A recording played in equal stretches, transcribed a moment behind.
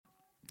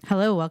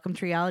Hello, welcome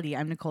to Reality.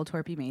 I'm Nicole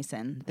Torpy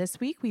Mason.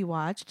 This week we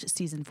watched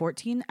season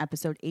 14,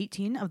 episode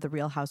 18 of The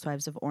Real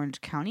Housewives of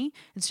Orange County.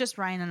 It's just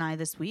Ryan and I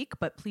this week,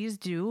 but please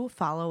do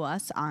follow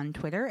us on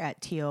Twitter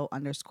at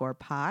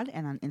TO_pod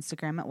and on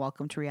Instagram at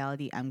Welcome to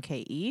Reality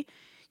MKE.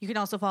 You can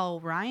also follow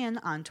Ryan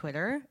on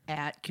Twitter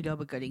at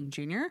Qdoba Gooding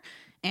Jr.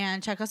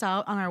 and check us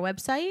out on our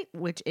website,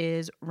 which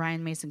is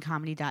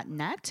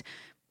ryanmasoncomedy.net.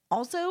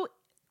 Also,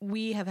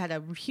 we have had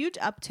a huge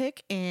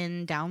uptick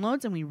in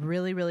downloads, and we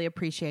really, really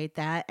appreciate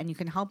that. And you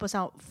can help us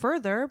out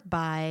further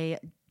by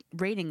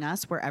rating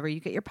us wherever you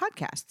get your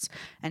podcasts.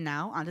 And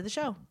now, onto the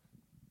show.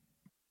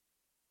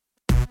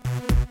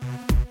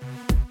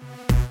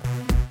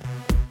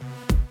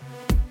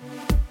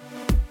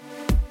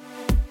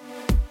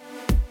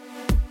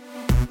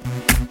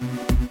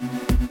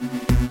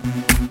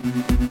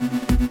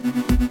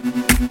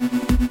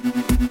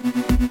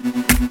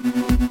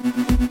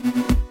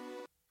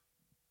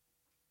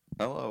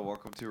 Hello,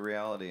 welcome to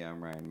Reality.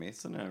 I'm Ryan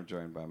Mason, and I'm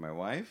joined by my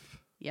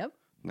wife, Yep.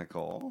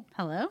 Nicole.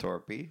 Hello.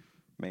 Torpy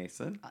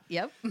Mason.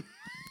 Yep.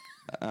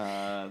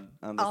 On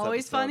this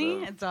Always episode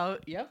funny. of- It's all,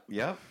 yep.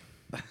 Yep.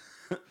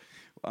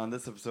 On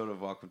this episode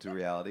of Welcome to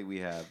Reality, we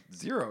have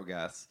zero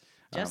guests.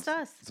 Just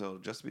us. So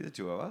just be the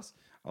two of us.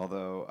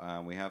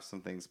 Although we have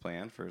some things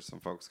planned for some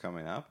folks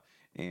coming up.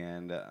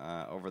 And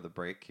over the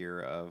break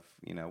here of,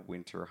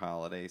 winter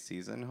holiday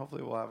season,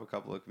 hopefully we'll have a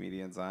couple of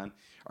comedians on.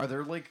 Are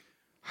there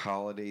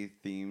holiday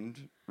themed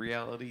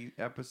reality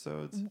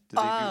episodes? Do they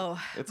do?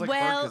 It's hard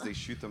because they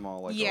shoot them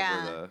all over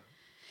the.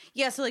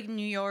 Yeah, so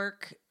New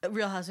York,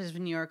 Real Housewives of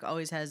New York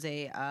always has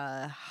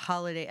a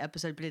holiday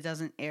episode, but it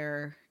doesn't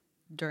air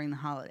during the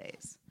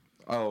holidays.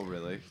 Oh,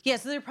 really? Yeah,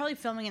 so they're probably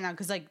filming it now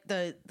because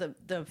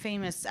the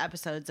famous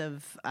episodes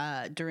of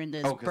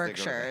Dorinda's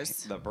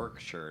Berkshires. The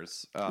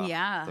Berkshires.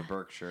 Yeah. The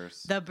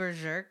Berkshires. The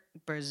Berserkshires.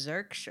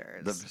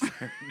 The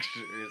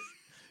Berkshires.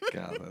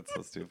 God, that's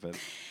so stupid.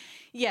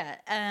 Yeah.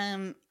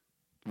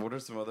 What are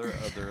some other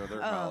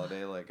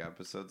holiday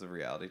episodes of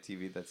reality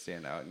TV that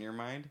stand out in your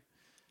mind?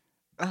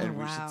 And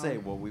we should say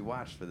what we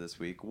watched for this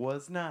week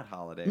was not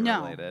holiday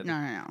related.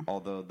 No.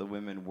 Although the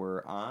women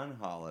were on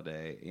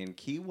holiday in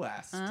Key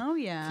West. Oh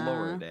yeah.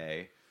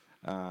 Florida.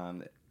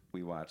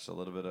 We watched a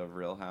little bit of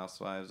Real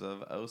Housewives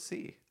of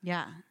OC.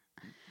 Yeah.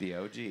 The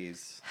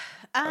OGs.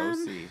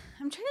 OC.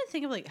 I'm trying to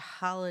think of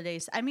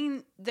holidays. I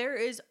mean, there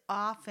is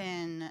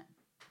often.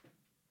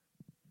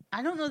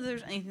 I don't know if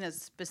there's anything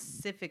that's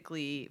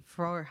specifically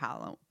for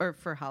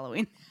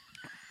Halloween.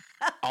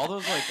 All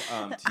those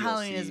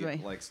Halloween is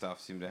TLC stuff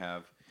seem to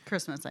have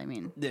Christmas. I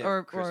mean, yeah,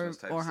 or Christmas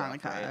type Hanukkah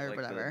stuff, right? or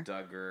whatever. The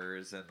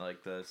Duggars and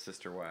the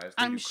Sister Wives.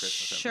 I'm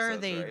sure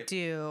they right?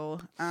 do.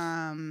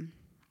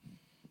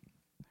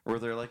 Where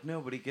they're like,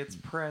 nobody gets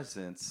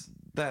presents.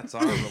 That's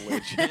our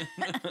religion.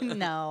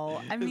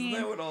 No, I mean,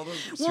 isn't that what all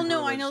those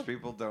I know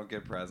people don't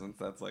get presents?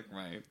 That's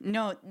right.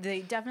 No, they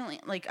definitely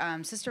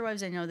Sister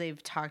Wives. I know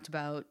they've talked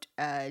about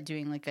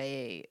doing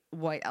a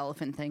white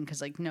elephant thing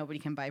because nobody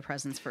can buy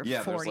presents for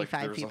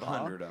 45 people. There's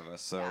 100 of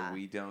us, so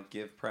we don't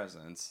give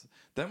presents.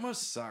 That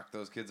must suck.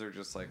 Those kids are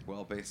just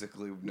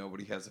basically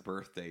nobody has a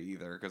birthday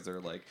either because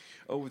they're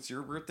oh, it's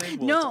your birthday.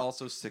 Well, it's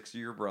also 6 of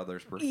your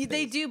brother's birthdays.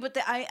 They do, but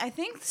I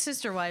think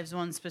Sister Wives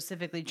ones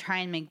specifically try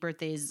and make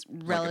birthdays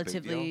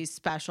relatively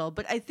special.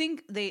 But I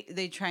think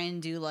they try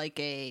and do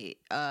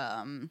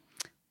an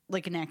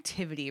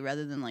activity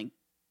rather than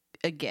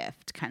a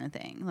gift kind of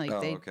thing.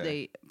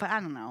 But I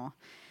don't know.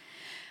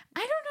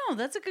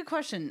 That's a good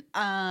question.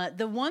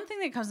 The one thing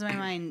that comes to my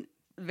mind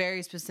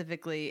very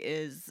specifically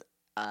is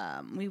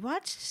we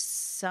watched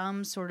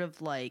some sort of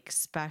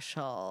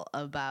special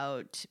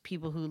about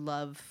people who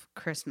love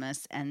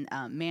Christmas, and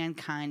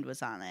Mankind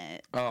was on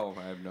it. Oh,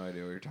 I have no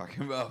idea what you're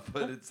talking about,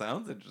 but it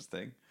sounds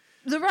interesting.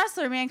 The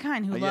wrestler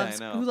Mankind who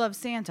loves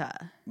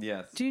Santa.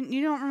 Yes.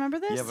 You don't remember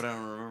this? Yeah, but I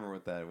don't remember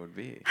what that would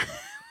be.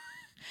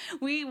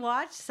 We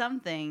watched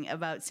something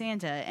about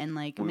Santa and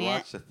we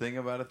watched a thing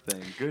about a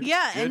thing. Good.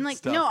 Yeah, good and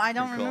stuff, no, I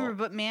don't Nicole. remember,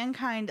 but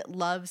Mankind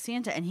loves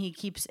Santa and he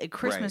keeps a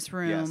Christmas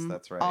room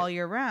that's right. all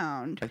year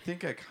round. I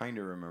think I kind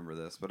of remember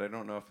this, but I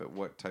don't know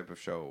what type of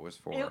show it was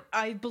for.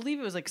 I believe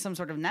it was some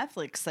sort of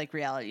Netflix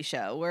reality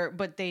show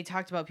but they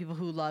talked about people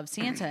who love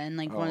Santa and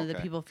one of the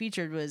people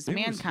featured was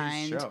Maybe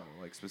Mankind. It was his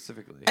show,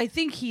 specifically. I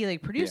think he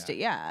produced it,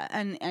 yeah,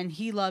 and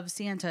he loves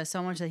Santa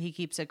so much that he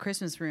keeps a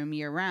Christmas room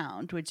year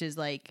round, which is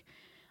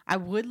I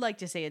would like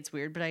to say it's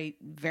weird, but I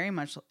very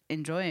much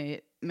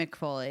enjoy Mick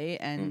Foley,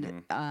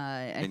 and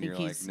I think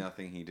he's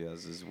nothing he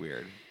does is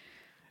weird.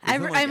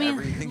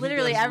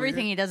 Literally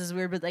everything he does is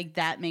weird, but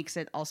that makes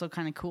it also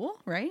kind of cool,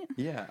 right?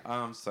 Yeah.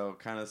 So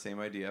kind of the same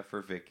idea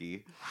for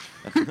Vicky,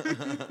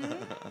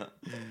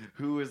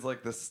 who is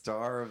the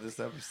star of this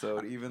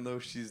episode, even though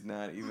she's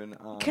not even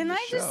on. Can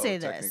I just say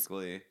this?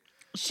 Technically,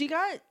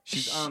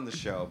 she's on the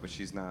show, but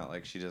she's not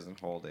she doesn't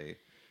hold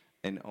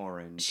an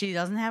orange. She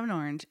doesn't have an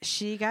orange.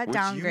 She got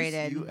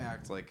downgraded. You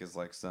act is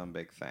some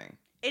big thing.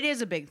 It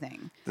is a big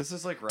thing. This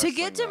is like To wrestling,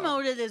 get though.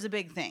 demoted is a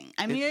big thing.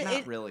 I mean,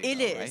 Not really, it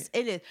though, is. right?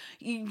 It is.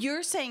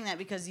 You're saying that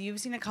because you've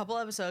seen a couple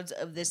episodes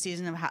of this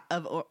season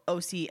of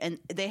OC, and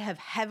they have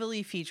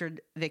heavily featured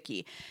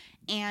Vicky.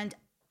 And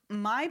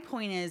my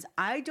point is,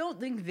 I don't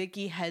think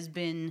Vicky has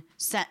been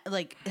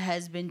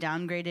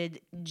downgraded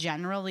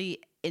generally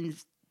in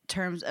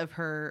terms of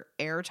her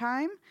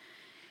airtime.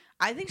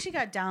 I think she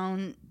got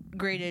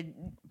downgraded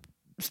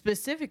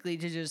specifically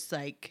to just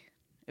like.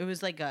 It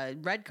was like a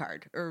red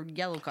card or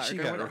yellow card. She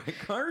or got whatever. a red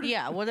card?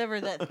 Yeah, whatever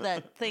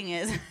that thing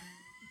is.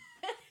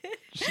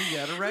 She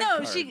got a red No,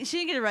 card. she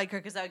didn't get a red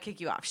card because that would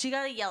kick you off. She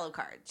got a yellow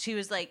card. She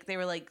was like, they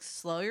were like,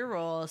 slow your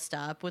roll,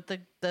 stop with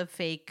the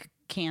fake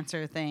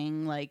cancer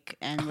thing, like,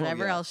 and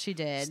whatever else she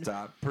did.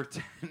 Stop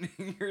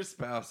pretending your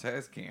spouse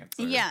has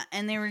cancer. Yeah,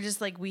 and they were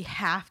just like, we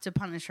have to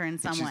punish her in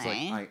some She's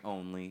way. like, I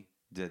only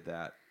did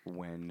that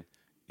when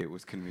it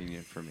was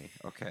convenient for me,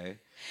 okay?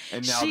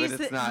 And now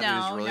that it's not, it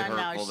is really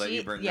hurtful that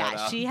you bring that up.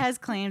 Yeah, she has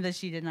claimed that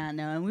she did not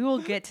know, and we will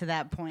get to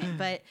that point.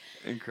 But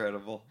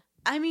Incredible.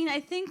 I mean, I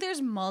think there's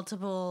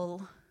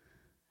multiple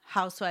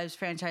Housewives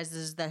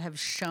franchises that have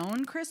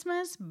shown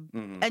Christmas.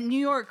 And New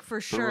York for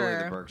But sure.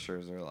 really, the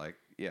Berkshires are like,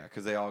 yeah,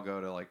 because they all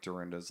go to like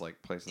Dorinda's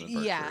like place in the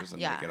Berkshires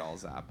and make it all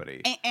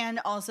zappity. And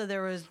also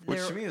there was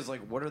Which to me is like,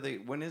 what are they?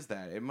 When is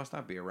that? It must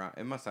not be around.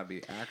 It must not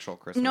be actual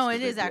Christmas. No, 'cause it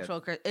they is did-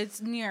 actual.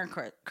 It's near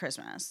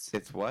Christmas.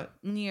 It's what?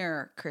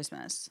 Near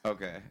Christmas.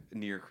 Okay,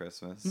 near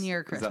Christmas.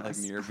 Near Is that like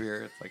Christmas. near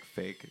beer? It's like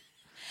fake.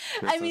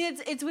 I mean,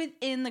 it's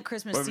within the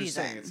Christmas But I'm just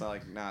season. saying, it's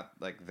not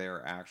like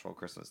their actual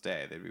Christmas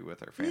day. They'd be with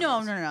their families.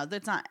 No.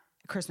 That's not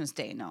Christmas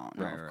Day. No,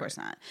 Right, of course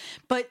right. not.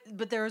 But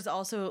there was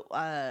also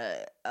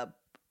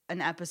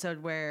an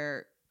episode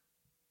where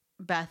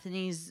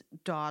Bethany's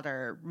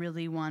daughter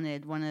really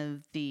wanted one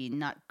of the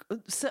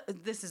So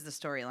this is the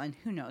storyline.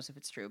 Who knows if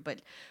it's true?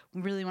 But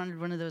really wanted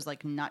one of those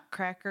like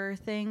nutcracker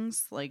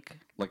things, like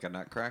Like a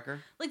nutcracker.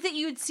 that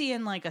you would see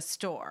in like a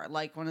store,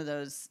 like one of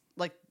those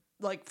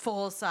like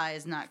full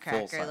size nutcracker,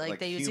 Full-size, like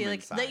like you would see human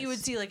that you would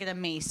size. see like at a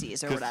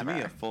Macy's or Because to whatever.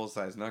 me, a full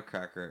size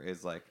nutcracker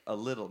is like a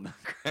little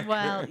nutcracker.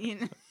 Well, you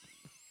know,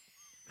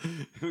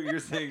 You're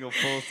saying a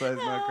full size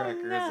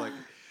nutcracker no. is like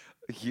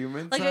a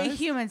human like size? a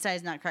human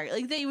size nutcracker,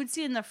 like that you would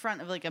see in the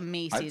front of like a I'd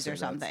Macy's say or that's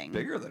something.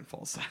 bigger than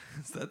full size.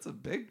 That's a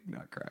big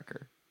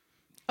nutcracker.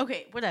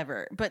 Okay,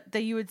 whatever, but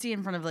that you would see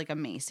in front of like a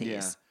Macy's.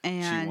 Yeah.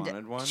 And She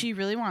wanted one? She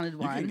really wanted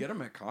one. You can get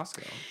them at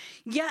Costco.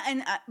 Yeah,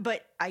 and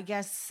but I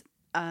guess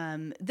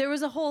there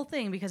was a whole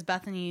thing because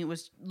Bethany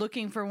was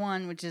looking for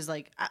one, which is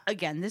like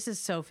again, this is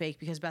so fake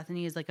because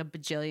Bethany is like a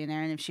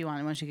bajillionaire, and if she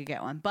wanted one, she could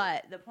get one.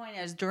 But the point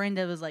is,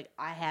 Dorinda was like,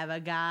 "I have a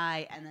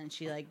guy," and then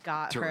she like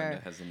got Dorinda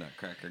her. has a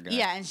nutcracker guy.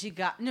 Yeah, and she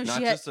got no. Not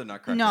she just had, a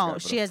nutcracker no, guy,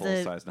 but she a has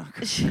full size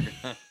nutcracker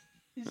guy.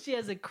 she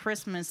has a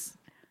Christmas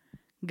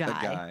guy.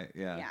 A guy,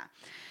 yeah. Yeah.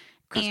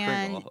 Chris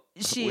And Kringle.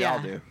 she, We all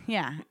do.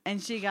 Yeah.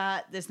 And she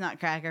got this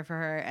nutcracker for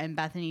her, and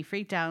Bethany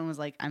freaked out and was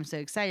like, I'm so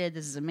excited.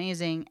 This is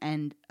amazing.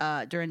 And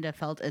Dorinda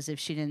felt as if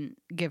she didn't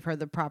give her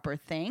the proper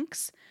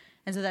thanks.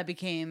 And so that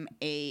became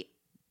a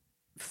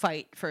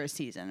fight for a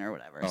season or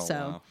whatever. Oh, so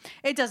wow.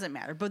 it doesn't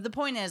matter. But the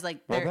point is, like,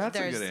 Well, that's a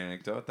there's. good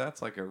anecdote.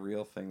 That's like a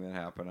real thing that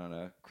happened on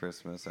a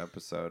Christmas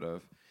episode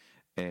of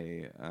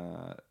a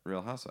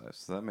Real Housewives.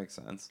 So that makes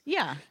sense.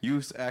 Yeah.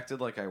 You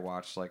acted like I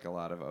watched like a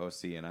lot of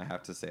OC, and I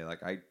have to say,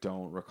 like, I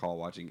don't recall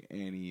watching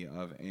any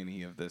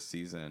of this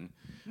season.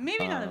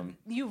 Maybe not.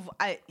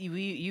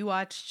 You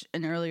watched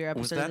an earlier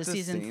Was episode that of the the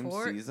season same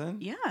 4. season?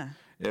 Yeah.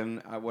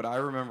 And what I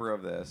remember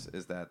of this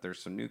is that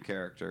there's some new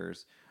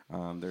characters.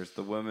 There's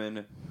the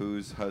woman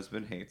whose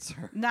husband hates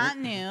her. Not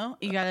new.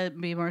 You got to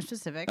be more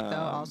specific, though,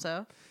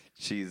 also.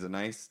 She's a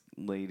nice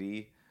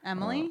lady.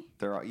 Emily?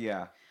 They're all,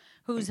 yeah.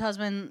 Whose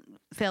husband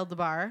failed the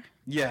bar.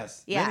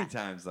 Yes. Yeah. Many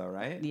times though,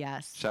 right?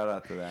 Yes. Shout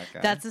out to that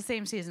guy. That's the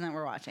same season that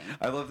we're watching.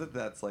 I love that.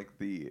 That's like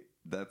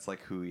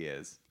who he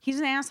is. He's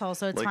an asshole,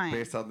 so it's like fine.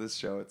 based on this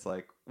show, it's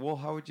like, well,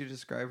 how would you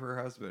describe her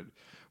husband?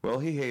 Well,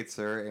 he hates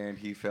her and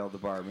he failed the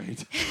bar many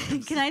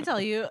times. Can I tell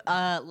you,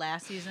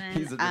 last season,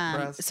 He's a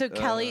depressed, so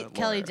Kelly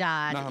lawyer.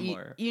 Dodd,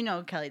 Non-lawyer. you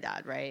know Kelly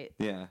Dodd, right?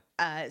 Yeah.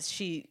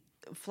 She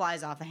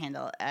flies off the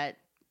handle at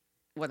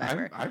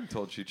whatever. I'm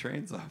told she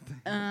trains off the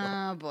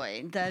Oh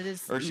boy, that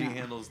is. or she no.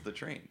 handles the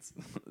trains.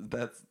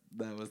 that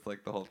was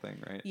like the whole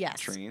thing, right? Yes.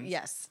 Trains.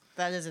 Yes,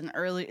 that is an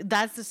early.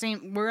 That's the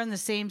same. We're in the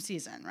same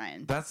season,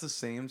 Ryan. That's the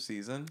same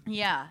season.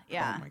 Yeah,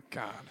 yeah. Oh my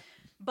god.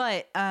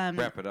 But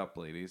Wrap it up,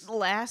 ladies.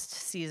 last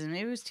season,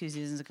 maybe it was 2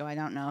 seasons ago, I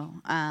don't know.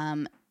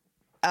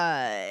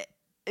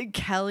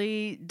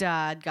 Kelly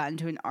Dodd got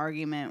into an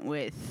argument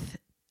with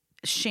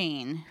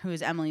Shane, who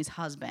is Emily's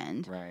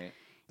husband. Right.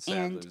 Sad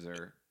And-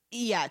 loser.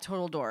 Yeah,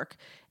 total dork.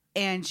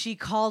 And she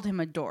called him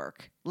a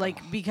dork. Like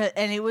because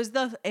and it was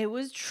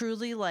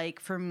truly like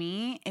for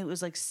me, it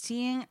was like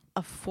seeing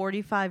a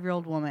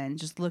 45-year-old woman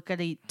just look at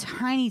a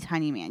tiny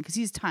man because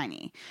he's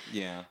tiny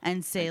Yeah.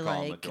 and say And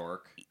call him a like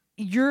dork.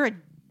 you're a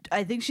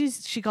I think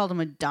she called him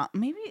a dumb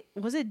maybe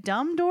was it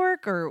dumb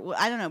dork or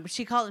I don't know, but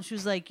she called him she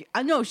was like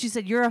no, she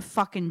said you're a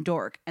fucking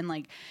dork and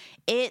like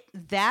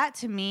that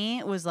to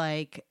me was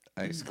like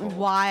ice cold.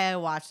 why I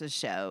watched the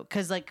show.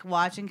 Because, like,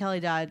 watching Kelly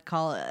Dodd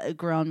call a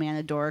grown man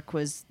a dork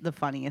was the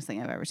funniest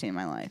thing I've ever seen in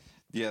my life.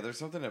 Yeah, there's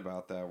something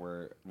about that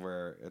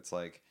where it's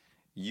like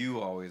you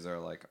always are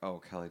like,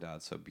 oh, Kelly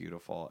Dodd's so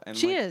beautiful, and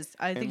She like, is.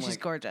 I think and, she's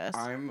like, gorgeous.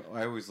 I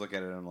always look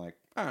at it and I'm like,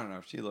 I don't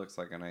know, she looks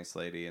like a nice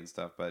lady and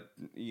stuff, but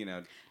you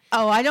know,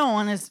 Oh, I don't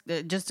want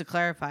to, just to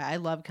clarify, I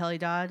love Kelly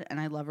Dodd and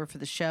I love her for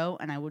the show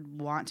and I would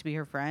want to be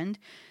her friend.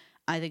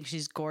 I think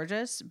she's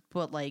gorgeous,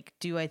 but, like,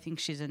 do I think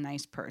she's a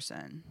nice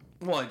person?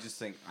 well, I just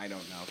think I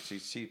don't know.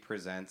 She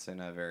presents in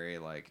a very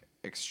like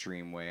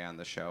extreme way on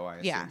the show. I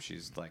assume Yeah.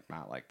 she's like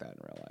not like that in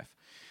real life.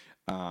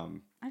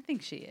 I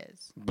think she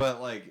is.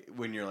 But like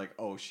when you're like,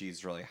 oh,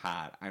 she's really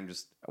hot,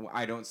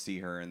 I don't see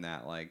her in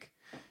that like,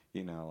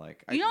 you know,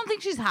 like You don't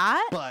think she's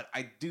hot? But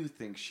I do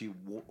think she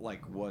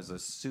was a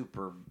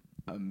super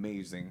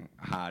amazing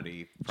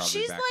hottie. Probably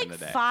She's back in the like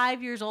day.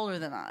 5 years older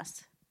than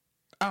us.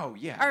 Oh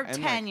yeah, Or and,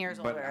 10 years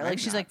but older. I'm Like,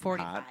 she's not like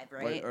 45, hot.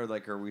 right? Or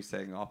like, are we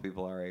saying all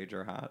people our age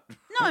are hot? No,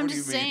 What I'm do you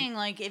just mean? saying,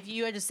 like, if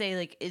you had to say,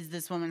 like, is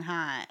this woman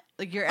hot?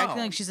 Like, you're acting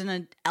Oh. like she's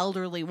an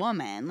elderly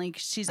woman. Like,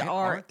 she's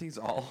Aren't these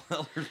all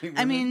elderly women?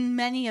 I mean,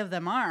 many of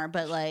them are,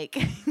 but, like,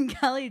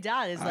 Kelly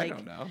Dodd is I like,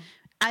 don't know.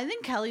 I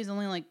think Kelly's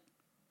only like,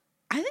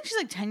 I think she's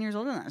like 10 years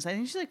older than us. I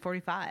think she's like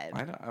 45.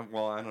 I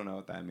don't know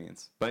what that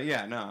means. But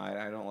yeah, no,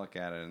 I don't look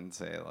at it and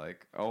say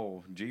like,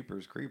 oh,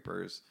 jeepers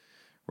creepers,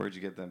 where'd you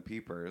get them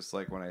peepers?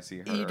 Like when I see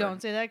her. You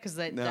don't say that because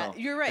No.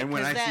 you're right. And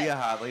when I that, see a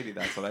hot lady,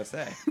 that's what I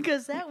say.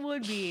 because that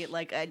would be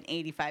like an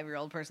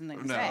 85-year-old person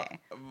thing to say.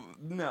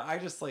 No, I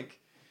just like,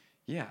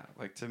 yeah,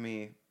 like to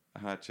me,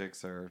 hot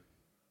chicks are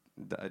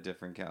a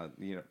different kind.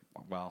 You know,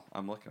 well,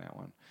 I'm looking at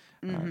one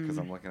because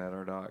I'm looking at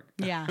our dog.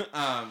 Yeah.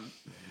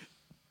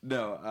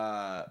 No,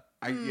 I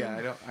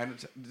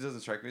don't. It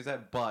doesn't strike me as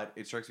that, but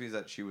it strikes me as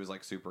that she was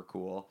like super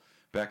cool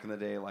back in the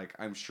day. Like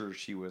I'm sure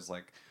she was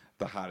like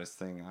the hottest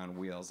thing on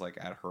wheels, like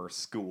at her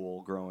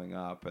school growing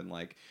up, and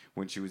like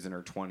when she was in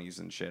her 20s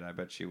and shit. I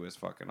bet she was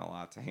fucking a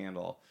lot to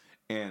handle.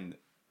 And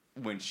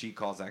when she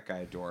calls that guy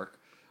a dork,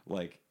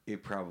 like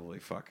it probably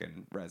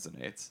fucking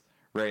resonates.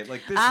 Right,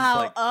 like this is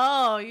like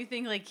You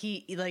think like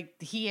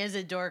he is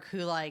a dork who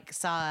like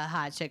saw a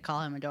hot chick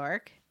call him a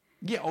dork?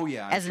 yeah, oh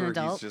yeah. I'm As an sure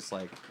adult? he's just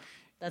like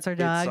That's our it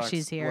dog. sucks.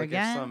 She's here like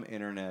again. If some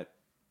internet,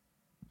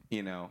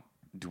 you know,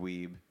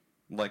 dweeb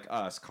like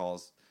us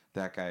calls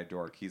that guy a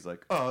dork, he's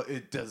like, oh,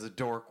 does a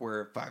dork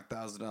wear a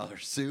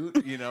 $5,000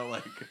 suit? You know,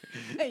 like,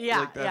 Yeah,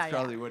 like that's yeah,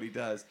 probably what he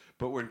does.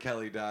 But when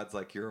Kelly Dodd's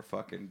like, you're a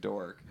fucking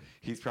dork,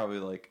 he's probably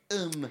like,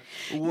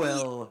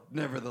 well,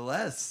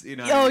 nevertheless, you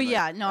know. Oh I mean, like,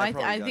 yeah, no, that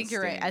probably I does think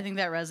you're right. sting. I think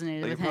that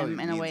resonated Like, with it probably him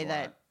in a means way lot.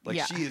 that like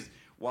yeah. she is.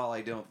 While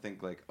I don't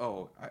think like,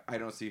 oh, I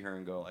don't see her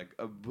and go like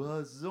a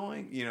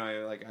buzzoing, you know,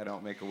 I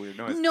don't make a weird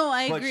noise. No,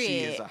 I but agree. She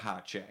is a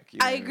hot chick. You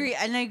know I what agree,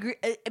 and I agree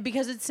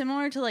because it's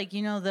similar to like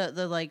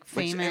the like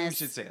Which, and we famous.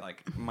 should say,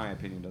 like, my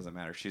opinion doesn't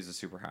matter. She's a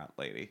super hot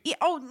lady. Yeah,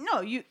 oh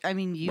no, I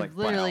mean, Like,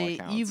 by all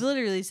accounts. you've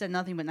literally said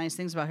nothing but nice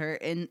things about her,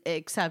 and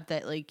except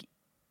that like,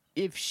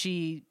 if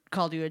she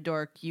called you a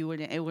dork, it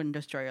wouldn't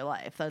destroy your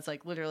life. That's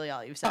like literally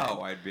all you've said.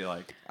 Oh, I'd be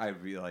like,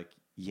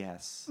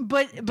 yes.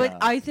 But duh.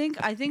 I think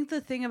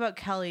the thing about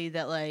Kelly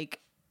that like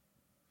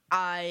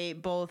I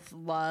both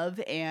love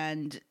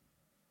and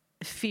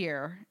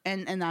fear,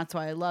 and that's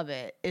why I love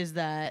it, is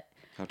that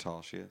How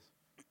tall she is.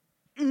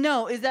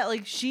 is that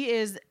like she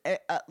is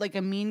like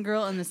a mean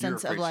girl in the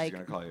sense You're of afraid like she's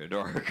gonna call you a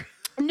dork.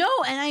 no,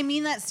 and I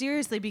mean that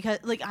seriously because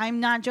like I'm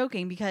not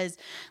joking because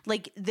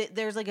like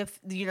there's like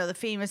the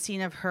famous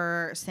scene of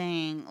her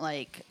saying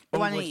like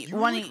want to eat.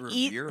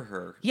 Revere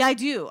her. Yeah, I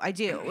do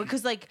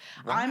because like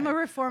I'm a Why?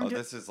 reformed. Oh,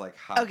 this is like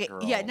hot Okay,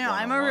 girl. yeah, no,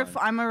 I'm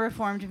a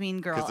reformed mean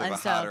girl, Because if and a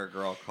so hotter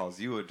girl calls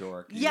you a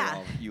dork,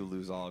 Yeah. you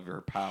lose all of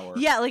your power.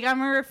 yeah, like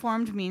I'm a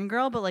reformed mean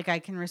girl, but like I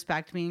can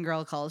respect mean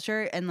girl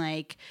culture, and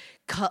like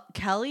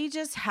Kelly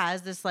just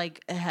has this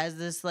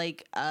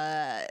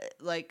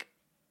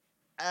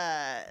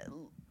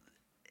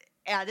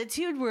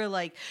attitude where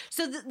like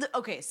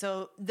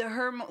so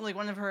her like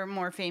one of her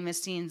more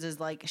famous scenes is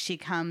like she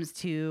comes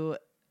to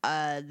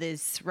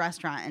this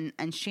restaurant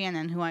and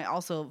Shannon, who I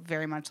also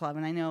very much love,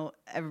 and I know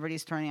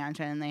everybody's turning on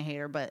Shannon, they hate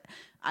her, but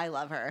I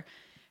love her,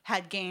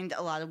 had gained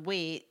a lot of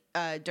weight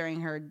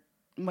during her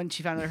when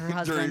she found out her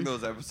husband During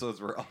those episodes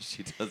where all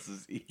she does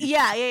is eat.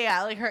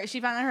 yeah like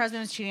she found out her husband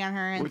was cheating on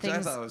her and Which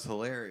things. I thought was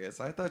hilarious.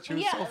 I thought she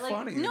was so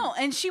funny. No,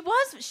 and she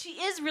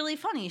is really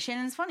funny.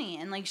 Shannon's funny,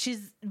 and like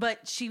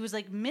but she was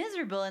like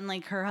miserable, and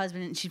like her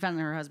husband, she found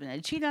that her husband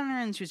had cheated on her,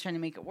 and she was trying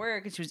to make it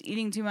work, and she was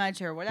eating too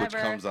much or whatever.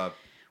 Which comes up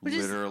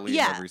literally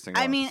yeah, every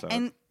single I mean, episode.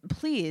 and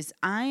please,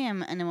 I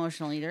am an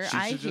emotional eater. She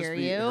I should just hear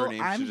be- you. her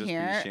name I'm should just be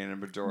here. Shannon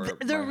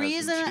Bedore.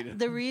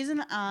 The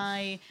reason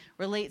I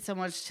relate so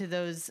much to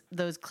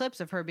those clips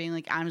of her being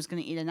like, I'm just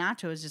gonna eat a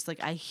nacho is just like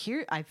I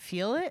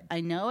feel it,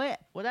 I know it,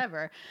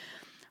 whatever.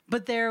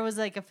 But there was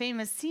like a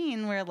famous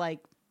scene where like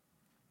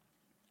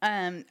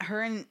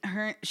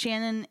her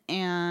Shannon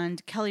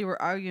and Kelly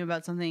were arguing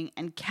about something,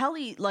 and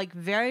Kelly like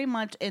very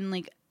much in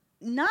like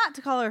not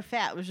to call her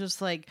fat was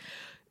just like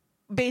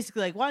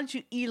basically like, why don't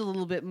you eat a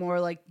little bit more?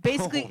 Like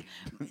basically,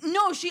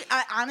 no,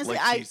 honestly,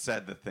 like she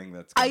said the thing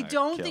that's gonna I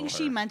don't kill think her.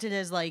 she meant it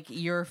as like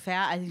you're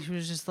fat. I think she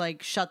was just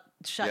like shut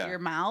Yeah. your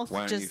mouth. Why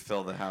don't just you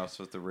fill the house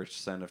with the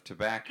rich scent of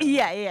tobacco?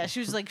 yeah. She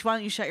was like, why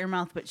don't you shut your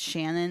mouth? But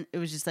Shannon, it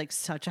was just like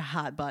such a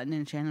hot button,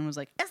 and Shannon was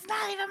like, it's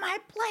not even my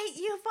plate,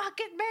 you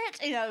fucking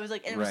bitch. You know, it was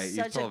like, it Right, was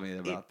you such told me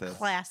about this.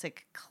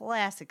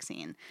 classic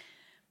scene.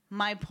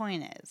 My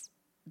point is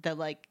that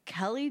like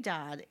Kelly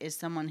Dodd is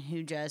someone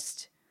who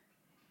just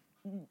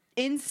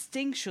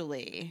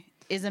instinctually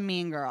is a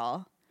mean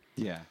girl.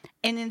 Yeah.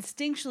 And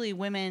instinctually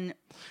women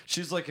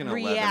She's like an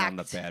 11 on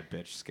the bad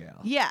bitch scale.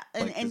 Yeah,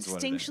 and Like, is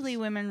what it instinctually is.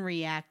 women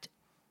react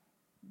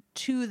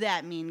to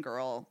that mean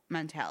girl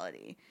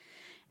mentality.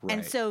 Right.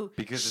 And so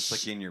because it's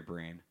like in your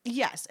brain.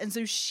 yes, and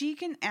so she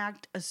can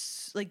act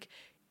like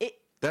it.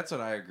 That's what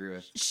I agree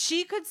with.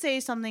 She could say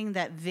something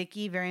that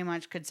Vicky very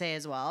much could say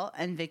as well,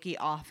 and Vicky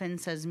often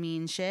says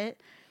mean shit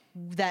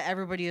that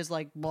everybody is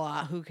like,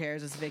 blah, who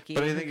cares? It's Vicky.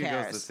 But I who think it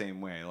cares? goes the same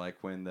way. Like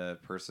when the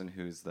person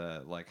who's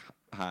the like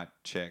hot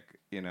chick,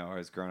 you know,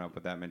 has grown up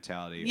with that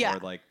mentality, Yeah. or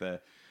like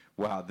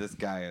wow, this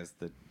guy is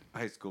the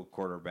high school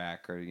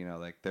quarterback, or you know,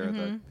 like they're the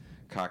Mm-hmm.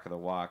 cock of the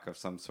walk of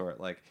some sort.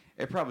 Like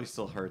it probably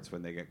still hurts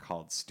when they get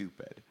called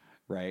stupid,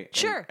 right?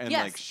 Sure, And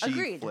yes, like she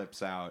agreed.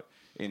 flips out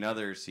in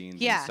other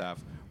scenes Yeah. and stuff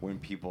when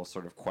people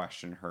sort of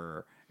question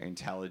her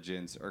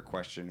intelligence or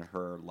question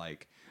her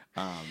like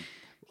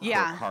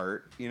Yeah. her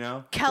heart, you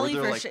know? Kelly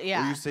Where they're for like, sure-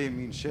 yeah. well, you say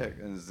mean shit,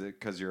 and is it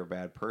because you're a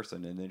bad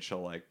person? And then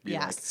she'll like be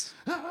Yes.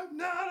 like, I'm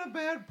not a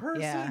bad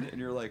person. Yeah. And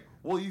you're like,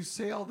 well, you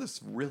say all this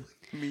really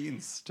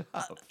mean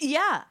stuff.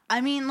 Yeah, I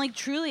mean, like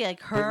truly, like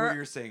But what her.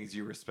 you're saying is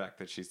you respect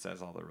that she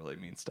says all the really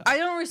mean stuff. I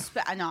don't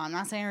respect. No, I'm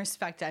not saying I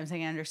respect it. I'm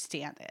saying I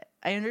understand it.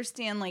 I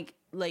understand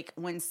like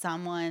when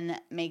someone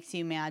makes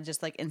you mad,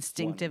 just like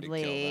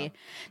instinctively. them.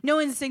 No,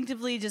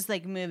 instinctively, just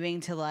like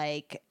moving to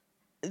like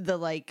the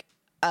like.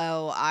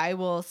 Oh, I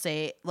will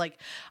say like.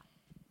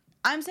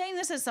 I'm saying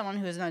this as someone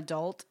who is an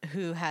adult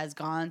who has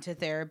gone to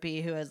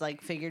therapy, who has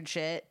like figured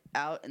shit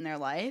out in their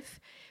life,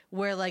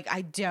 where like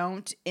I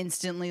don't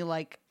instantly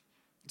like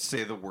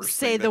say the worst.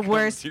 say thing the that comes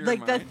worst, to your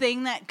like the mind.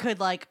 thing that could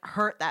like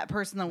hurt that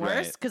person the worst,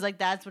 Right. because like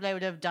that's what I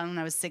would have done when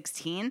I was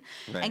 16.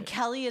 Right. And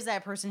Kelly is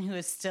that person who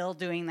is still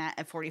doing that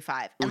at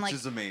 45. Which And like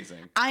is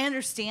amazing. I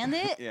understand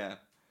it. Yeah.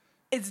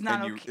 It's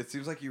not And okay. it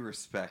seems like you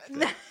respect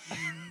it.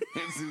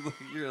 It seems like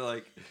you're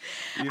like,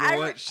 you know I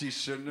what? She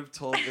shouldn't have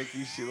told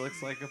Vicky she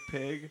looks like a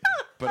pig,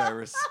 but I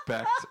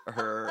respect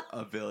her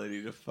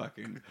ability to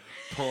fucking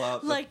pull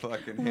out the Like,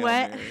 fucking Hail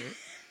what- Mary.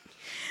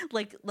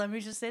 Like, let me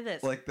just say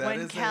this. Like, that when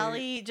is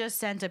Kelly just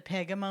sent a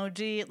pig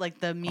emoji, like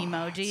the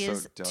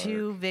memojis so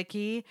to dark.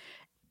 Vicky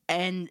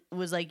and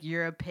was like,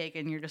 you're a pig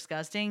and you're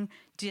disgusting.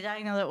 Did I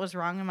know that was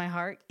wrong in my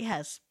heart?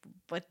 Yes.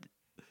 But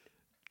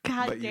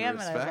God But you damn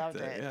it, I respect loved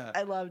it, it. yeah.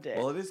 I loved it.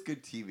 Well, it is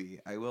good TV.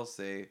 I will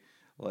say,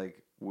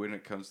 like, when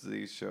it comes to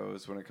these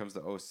shows, when it comes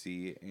to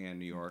OC and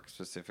New York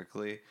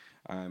specifically,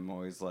 I'm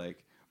always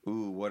like,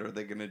 ooh, what are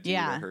they going to do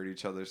Yeah. to hurt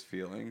each other's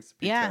feelings?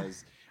 Yeah.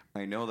 Because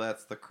I know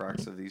that's the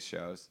crux of these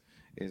shows,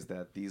 is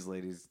that these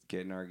ladies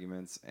get in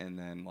arguments and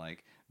then,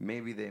 like,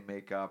 maybe they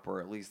make up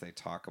or at least they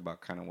talk about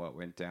kind of what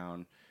went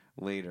down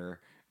later.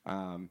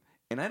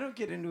 And I don't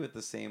get into it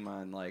the same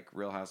on, like,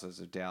 Real Housewives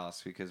of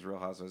Dallas, because Real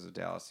Housewives of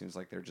Dallas seems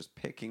like they're just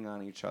picking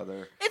on each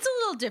other. It's a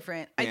little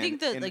different. I think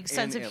the And like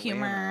sense of in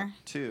humor. Atlanta,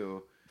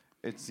 too,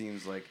 it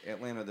seems like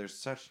Atlanta, there's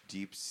such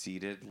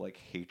deep-seated, like,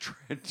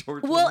 hatred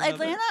towards Well, one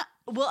another. Atlanta.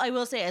 Well, I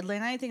will say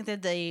Atlanta. I think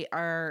that they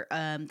are.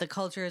 The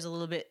culture is a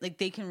little bit like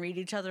they can read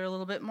each other a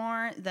little bit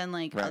more than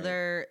like Right.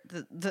 other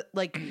the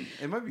like.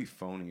 It might be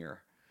phonier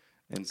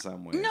in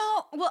some ways.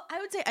 No, well, I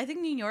would say I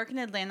think New York and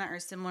Atlanta are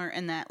similar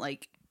in that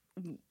like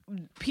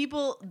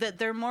people that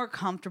they're more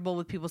comfortable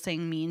with people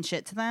saying mean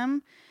shit to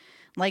them,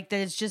 like that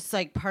it's just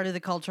like part of the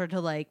culture to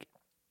like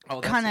Oh,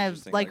 that's kind of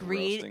interesting, like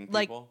roasting read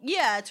like people?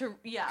 yeah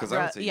 'Cause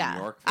I would say New yeah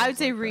York I feels would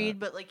say like read that.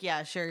 but like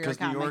yeah sure you're a Because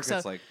New comic York, so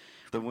it's like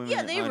the women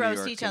Yeah, they on roast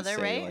New York each can other,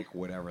 say, right? like,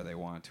 whatever they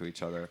want to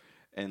each other,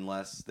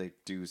 unless they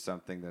do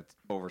something that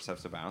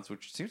oversteps the bounds,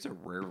 which seems to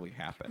rarely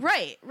happen.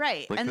 right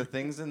Like and the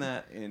things in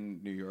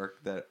New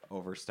York that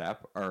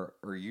overstep are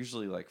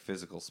usually like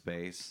physical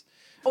space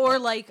or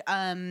like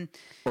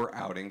or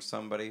outing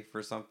somebody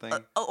for something.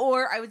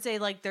 or I would say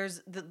like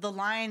there's the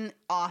line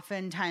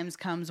oftentimes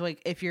comes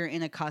like if you're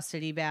in a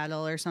custody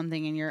battle or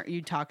something and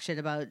you talk shit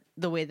about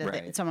the way that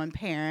Right. someone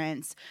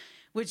parents,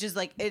 which is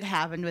like it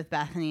happened with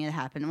Bethany, it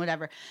happened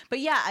whatever. But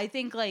yeah, I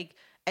think like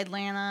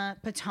Atlanta,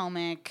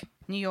 Potomac,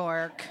 New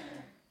York.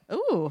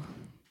 Ooh,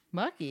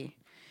 Bucky.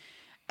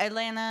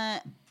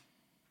 Atlanta,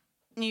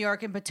 New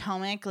York, and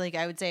Potomac, like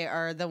I would say,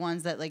 are the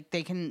ones that like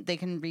they can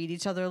read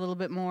each other a little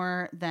bit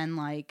more than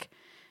like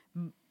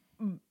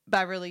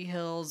Beverly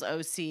Hills,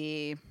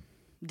 OC,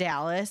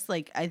 Dallas.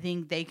 Like I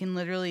think they can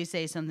literally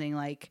say something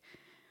like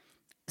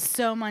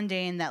so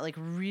mundane that like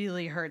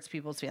really hurts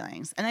people's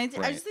feelings. And I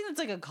Right. just think it's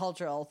like a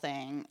cultural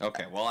thing.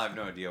 Okay, well, I have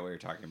no idea what you're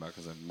talking about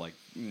because I've like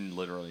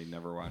literally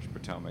never watched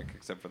Potomac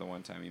except for the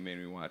one time you made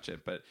me watch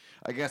it. But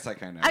I guess I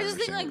kind of I just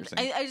think understand what you're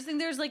saying. I just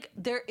think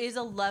there is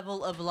a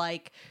level of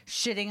like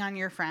shitting on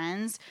your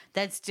friends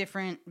that's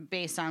different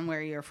based on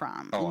where you're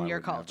from Oh, and I your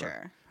would never.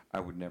 culture. I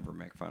would never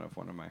make fun of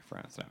one of my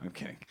friends. No, I'm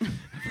kidding. I've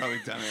probably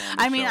done it on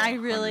the I mean, show I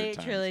 100 really,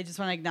 times. truly just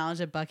want to acknowledge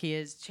that Bucky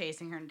is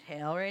chasing her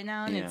tail right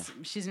now, and Yeah.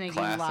 she's making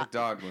Classic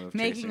dog move,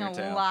 making chasing a her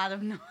tail. lot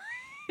of noise.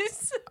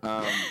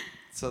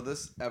 So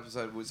this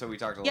episode, so we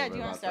talked a Yeah, little do bit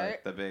you wanna about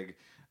start? the big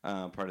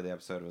part of the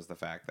episode was the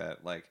fact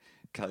that like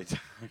Kelly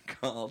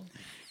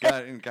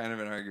got in kind of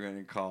an argument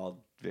and called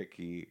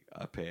Vicky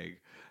a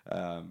pig,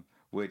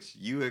 which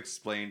you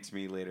explained to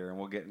me later, and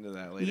we'll get into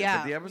that later. Yeah,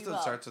 but the we episode will.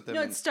 starts with them.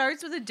 No, it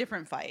starts with a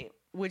different fight,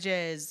 which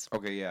is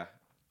Okay, yeah,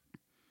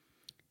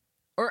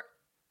 or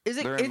is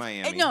it? They're in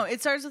Miami. No, it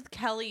starts with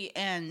Kelly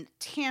and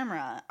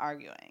Tamra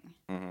arguing.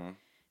 mm-hmm.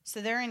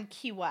 So they're in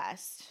Key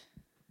West,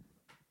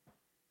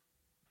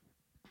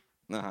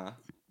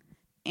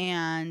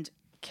 and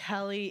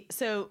Kelly.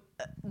 So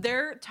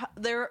they're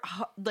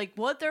like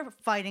what they're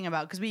fighting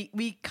about because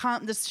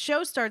the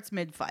show starts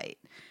mid fight.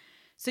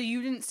 So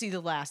you didn't see the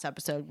last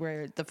episode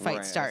where the fight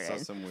Right, started. I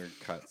saw some weird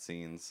cut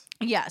scenes.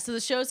 Yeah, so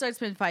the show starts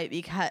mid fight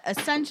because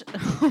essentially,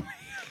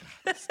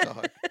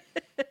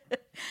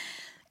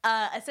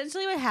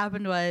 essentially what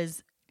happened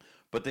was.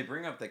 But they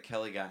bring up that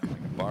Kelly got in like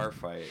a bar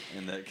fight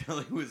and that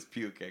Kelly was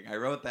puking. I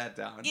wrote that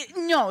down.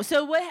 No,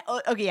 so what?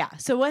 Okay, yeah.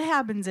 So what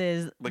happens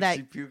is Like that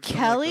she puked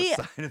Kelly. on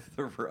like the side of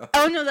the road.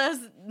 Oh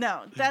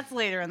no, that's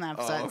later in the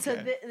episode. Oh, So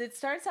okay. it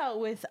starts out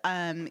with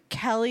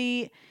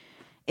Kelly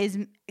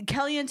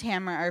and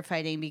Tamara are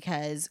fighting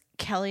because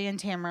Kelly and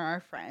Tamara are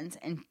friends,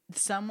 and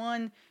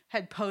someone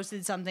had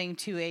posted something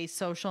to a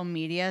social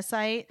media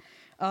site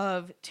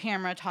of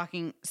Tamara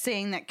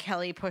saying that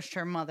Kelly pushed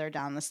her mother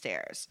down the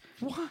stairs.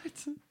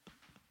 What?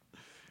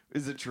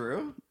 Is it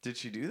true? Did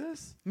she do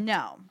this?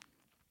 No,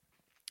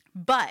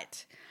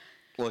 but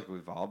Look,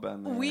 we've all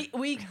been there.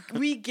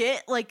 we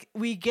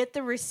get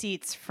the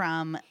receipts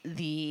from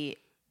the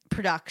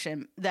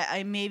production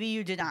that maybe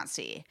you did not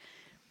see.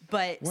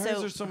 But Why is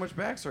there so much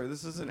backstory?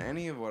 This isn't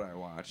any of what I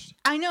watched.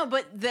 I know,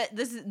 but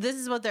this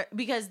is what they're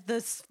because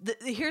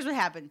here's what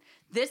happened.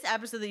 This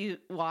episode that you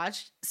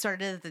watched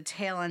started at the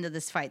tail end of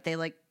this fight. They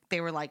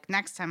were like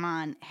next time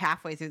on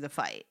halfway through the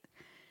fight.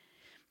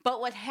 But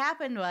what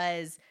happened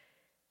was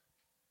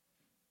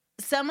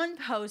some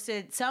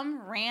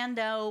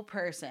rando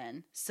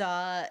person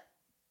saw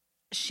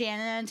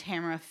Shannon and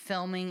Tamara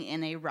filming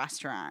in a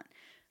restaurant.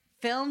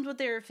 Filmed what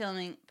they were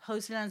filming,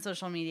 posted on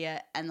social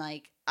media, and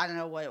like, I don't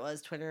know what it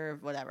was, Twitter,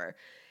 whatever.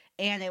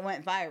 And it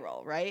went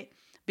viral, right?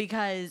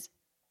 Because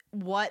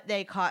what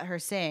they caught her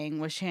saying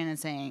was Shannon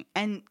saying,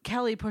 and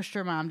Kelly pushed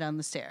her mom down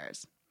the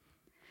stairs.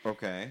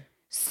 Okay.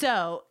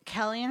 So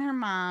Kelly and her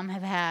mom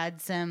have had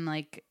some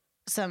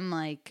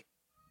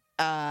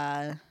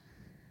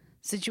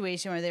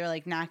situation where they were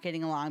like not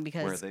getting along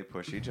because Where they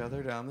push each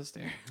other down the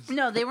stairs.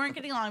 no, they weren't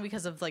getting along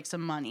because of like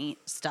some money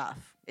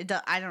stuff.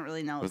 I don't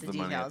really know Was the the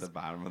details. money at the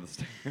bottom of the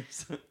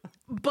stairs?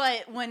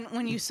 But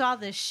when you saw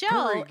the show,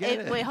 Hurry, get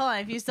it. wait, hold on.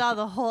 If you saw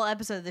the whole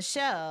episode of the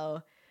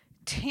show,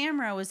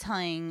 Tamara was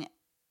telling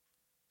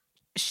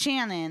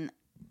Shannon,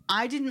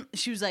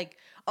 she was like,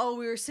 oh,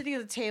 we were sitting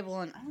at the table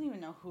and I don't even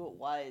know who it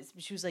was,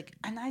 but she was like,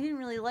 and I didn't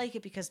really like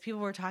it because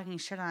people were talking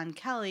shit on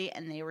Kelly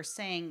and they were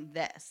saying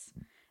this.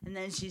 And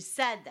then she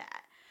said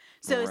that.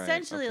 So Right,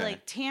 essentially, okay.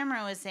 like,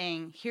 Tamara was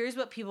saying, here's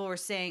what people were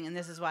saying, and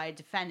this is why I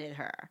defended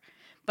her.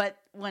 But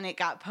when it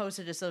got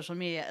posted to social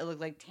media, it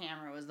looked like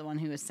Tamara was the one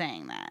who was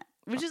saying that.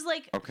 Which is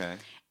like, Okay.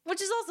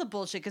 which is also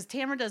bullshit, because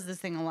Tamara does this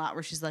thing a lot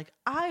where she's like,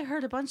 I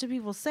heard a bunch of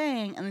people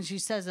saying, and then she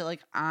says it, like,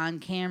 on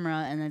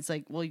camera, and it's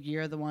like, well,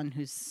 you're the one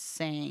who's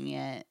saying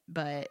it,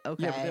 but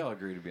okay. Yeah, but they all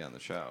agree to be on the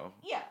show.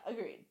 Yeah,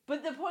 agreed.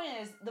 But the point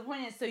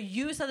is, so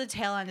you saw the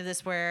tail end of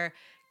this where,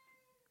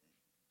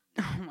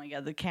 oh my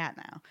god, the cat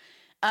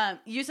now.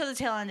 You saw the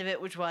tail end of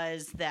it, which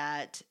was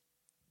that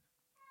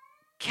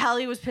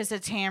Kelly was pissed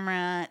at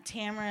Tamara.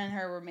 Tamara and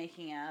her were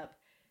making up.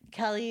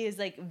 Kelly is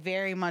like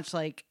very much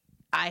like,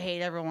 I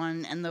hate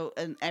everyone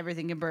and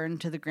everything can burn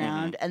to the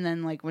ground. Mm-hmm. And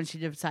then like when she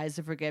decides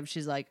to forgive,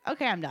 she's like,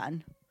 okay, I'm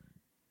done.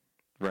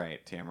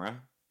 Right,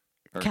 Tamara?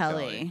 Or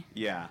Kelly.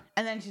 Yeah.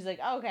 And then she's like,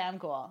 oh, okay, I'm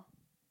cool.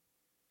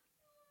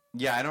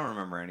 Yeah, I don't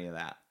remember any of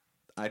that.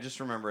 I just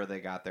remember they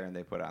got there and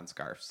they put on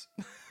scarves.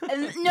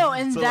 And no,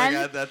 and So then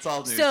like, that's all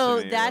news so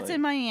to me, that's really.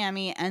 in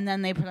Miami, and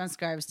then they put on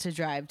scarves to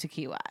drive to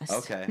Key West.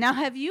 Okay. Now,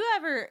 have you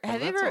ever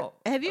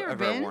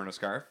been? worn a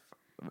scarf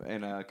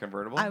in a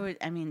convertible? I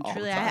mean, All the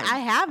truly, time. I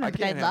haven't, I but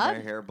can't I'd have love.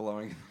 my hair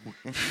blowing in the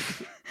wind.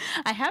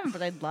 I haven't,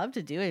 but I'd love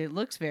to do it. It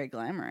looks very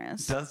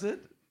glamorous. Does it?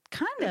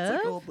 Kind It's of.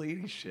 like old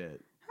lady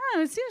shit. I don't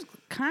know, it seems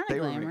kind of They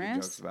were making jokes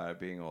glamorous. about it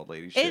being old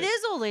lady shit. It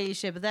is old lady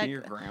shit, but that. Your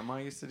grandma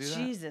used to do that?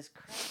 Jesus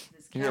Christ,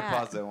 this cat. Here,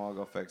 pause it and we'll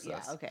go fix Yeah.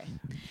 this. Okay.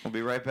 We'll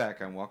be right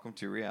back on Welcome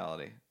to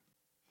Reality.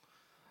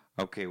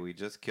 Okay, we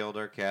just killed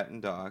our cat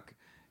and dog,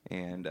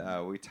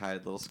 and we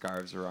tied little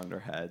scarves around our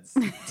heads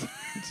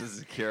to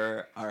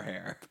secure our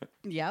hair.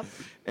 Yep.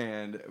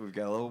 And we've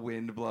got a little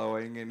wind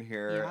blowing in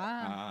here,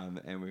 Yeah.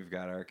 and we've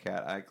got our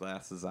cat eye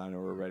glasses on,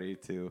 and we're ready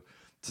to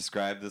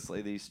describe this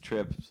lady's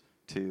trip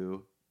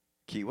to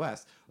Key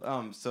West.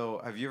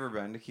 So have you ever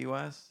been to Key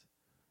West?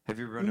 Have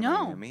you ever been to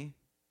No. Miami?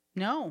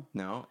 No.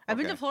 No? I've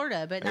been Okay. to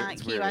Florida, but not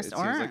It's Key weird. West It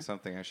or seems like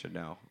something I should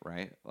know,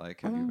 right?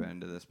 Like, have you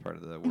been to this part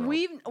of the world?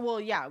 we've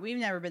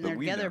never been But there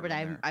we've together, never but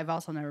been there. I've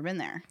also never been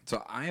there.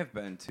 So I have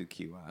been to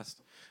Key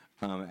West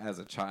as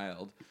a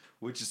child,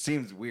 which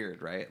seems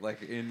weird, right?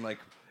 Like in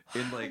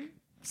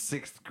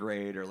sixth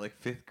grade or like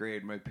fifth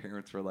grade, my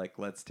parents were like,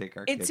 "Let's take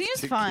our It kids seems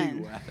to fun.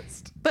 Key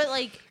West." But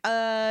like,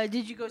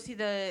 did you go see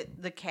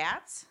the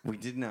cats? We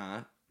did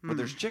not, but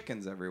there's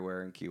chickens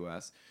everywhere in Key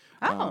West.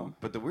 Oh.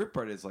 But the weird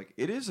part is like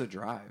it is a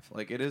drive.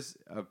 Like it is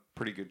a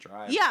pretty good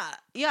drive.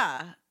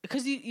 Yeah.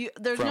 Because you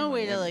there's From no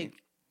way to Miami.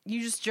 like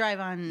you just drive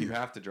on You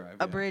have to drive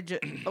a yeah. bridge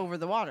over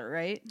the water,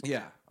 right?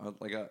 Yeah,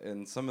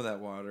 and some of that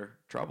water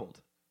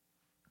troubled.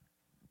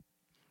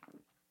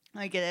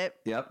 I get it.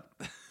 Yep.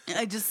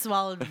 I just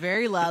swallowed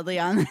very loudly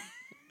on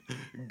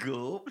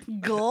Gulp.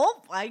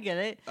 gulp. I get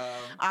it.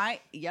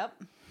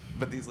 Yep.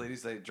 But these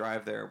ladies, they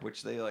drive there,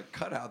 which they like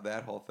cut out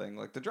that whole thing.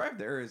 Like the drive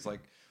there is like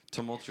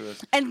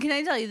tumultuous. And can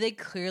I tell you, they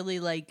clearly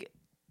like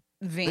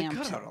vamped.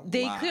 cut out a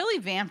They lot. clearly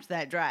vamped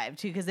that drive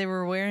too, because they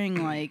were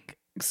wearing like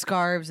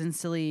scarves and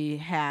silly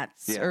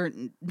hats, Yeah. or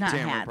not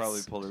Tamara hats.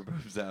 probably pulled her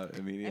boobs out I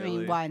immediately.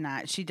 mean, why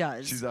not? She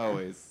does. She's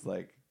always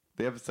like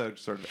the episode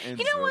sort of ends.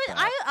 You know with what?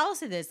 that. I'll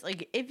say this: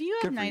 like, if you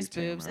have Good for you, nice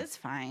boobs, Tamara. it's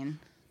fine.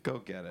 Go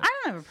get it. I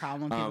don't have a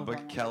problem with people. But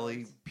pulling their Kelly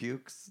boobs.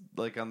 pukes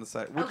like on the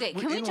side. Okay,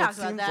 can we in talk what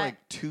about seems that?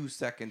 like 2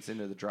 seconds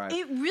into the drive.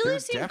 It really They're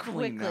seemed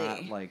definitely quickly.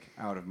 not like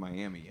out of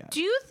Miami yet.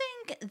 Do you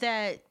think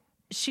that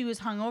she was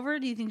hungover?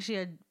 Do you think she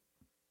had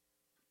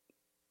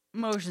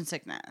motion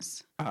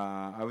sickness,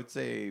 I would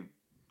say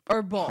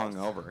or both?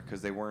 hungover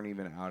because they weren't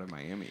even out of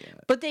Miami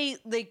yet. But they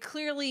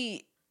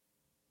clearly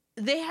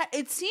they had.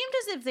 It seemed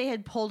as if they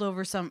had pulled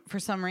over for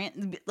some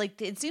like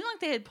it seemed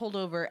like they had pulled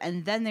over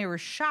and then they were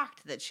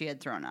shocked that she had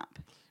thrown up.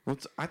 Well,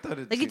 I thought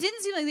it. Like it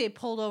didn't seem like they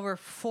pulled over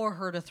for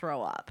her to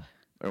throw up.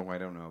 Oh, I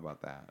don't know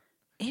about that.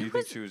 It Do you was-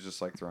 think she was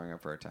just like throwing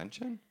up for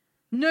attention?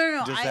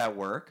 No. Just at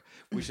work?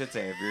 We should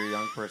say if you're a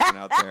young person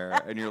out there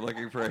and you're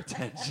looking for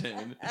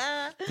attention,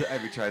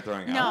 have you tried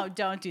throwing No, up?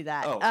 don't do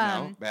that. Oh,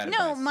 no? Bad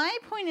no, advice. my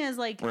point is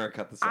like We're gonna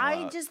cut this all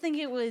I out. just think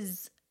it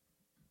was.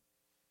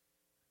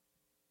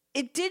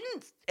 It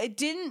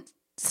didn't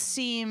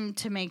seem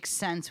to make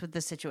sense with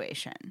the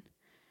situation.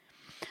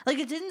 Like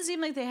it didn't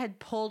seem like they had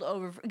pulled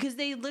over because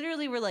they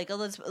literally were like, "Oh,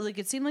 let's." Like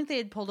it seemed like they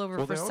had pulled over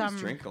Well, for they always some.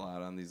 drink a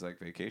lot on these like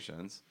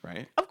vacations,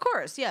 right? Of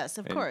course, yes,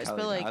 of And course, Kelly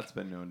but like Dodd's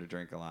been known to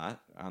drink a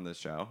lot on this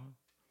show.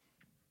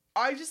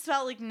 I just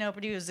felt like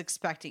nobody was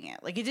expecting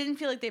it. Like it didn't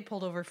feel like they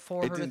pulled over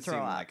for It her to didn't throw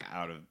seem up. like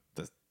out of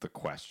the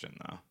question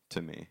though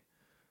to me.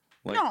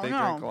 Like No, they no.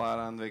 drink a lot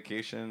on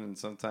vacation, and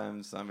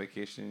sometimes on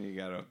vacation you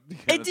gotta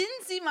It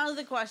didn't seem out of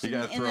the question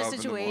gotta in throw the up in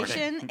the morning.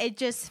 situation. It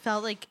just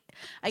felt like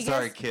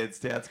Sorry, guess kids.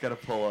 Dad's got to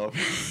pull over.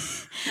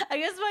 I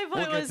guess my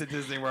point We'll was get to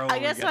Disney World. I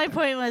when we guess get my there.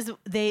 point was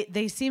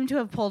they seemed to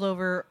have pulled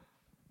over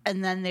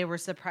and then they were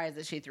surprised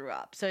that she threw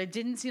up. So it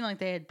didn't seem like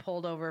they had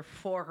pulled over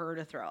for her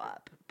to throw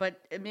up.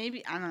 But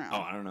maybe I don't know.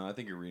 Oh, I don't know. I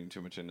think you're reading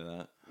too much into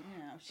that.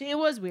 It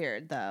was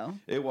weird though.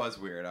 It was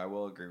weird. I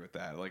will agree with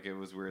that. Like it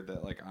was weird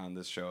that like on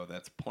this show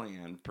that's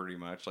planned pretty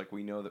much. Like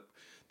we know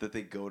that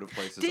they go to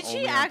places. Did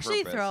only she on actually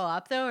purpose. throw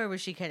up though, or was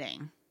she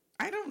kidding?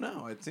 I don't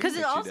know. It seems Because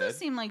like it she also did.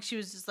 seemed like she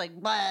was just like,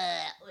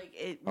 bleh. Like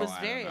it was I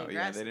don't very know. Yeah,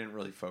 aggressive. they didn't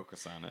really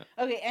focus on it.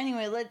 Okay,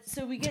 anyway,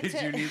 so we get Did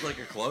to. you need like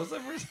a close up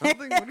or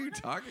something? What are you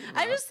talking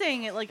about? I'm just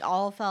saying it like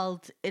all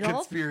felt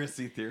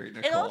Conspiracy theory,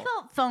 Nicole. It all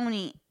felt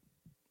phony,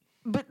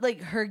 but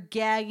like her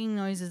gagging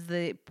noises,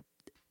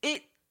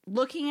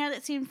 looking at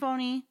it seemed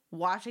phony.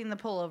 Watching the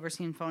pullover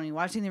seemed phony.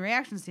 Watching the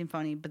reactions seemed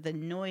phony. But the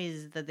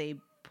noise that they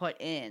put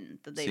in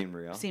Seemed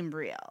real? Seemed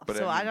real. But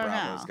so I don't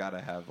Bravo's know. got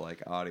to have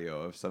like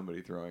audio of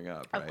somebody throwing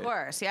up, right? Of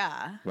course,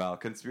 yeah. Well,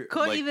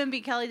 Could even be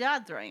Kelly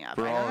Dodd throwing up.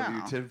 For I all don't of know.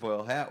 you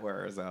tinfoil hat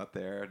wearers out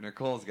there,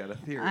 Nicole's got a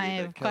theory I that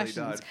have Kelly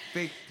questions. Dodd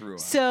fake threw up.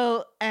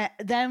 So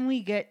then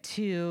we get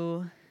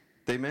to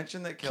They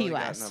mentioned that Key Kelly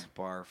got in West. a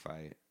bar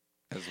fight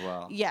as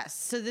well. yes.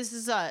 So this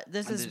is And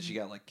then she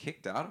got like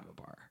kicked out of a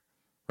bar,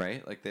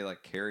 right? Like they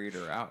like carried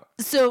her out.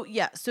 so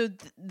yeah. So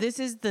this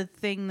is the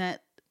thing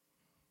that.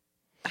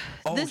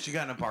 Oh, This- she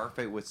got in a bar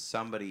fight with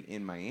somebody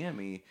in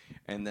Miami,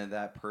 and then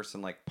that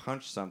person like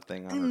punched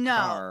something on her No.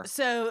 car.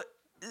 So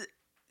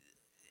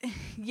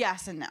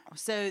yes and no.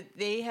 So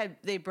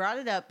they brought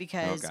it up Oh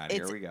because God, it's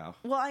here we go.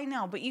 well, I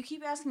know, but you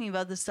keep asking me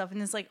about this stuff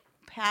and it's like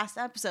past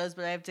episodes,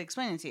 but I have to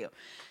explain it to you.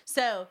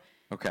 So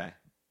Okay.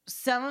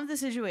 some of the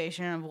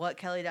situation of what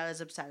Kelly Dodd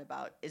is upset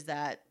about is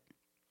that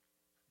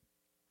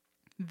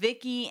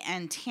Vicky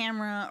and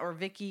Tamara, or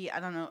Vicky,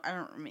 I don't know, I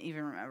don't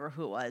even remember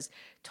who it was,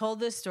 told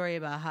this story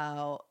about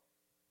how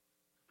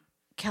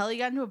Kelly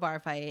got into a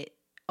bar fight.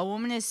 A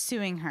woman is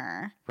suing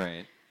her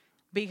Right.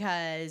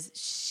 because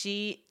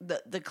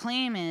the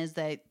claim is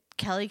that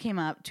Kelly came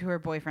up to her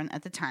boyfriend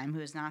at the time, who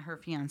is not her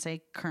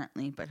fiance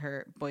currently, but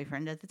her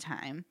boyfriend at the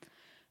time.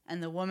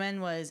 And the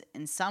woman was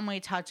in some way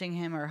touching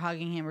him or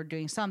hugging him or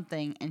doing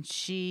something. And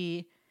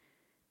she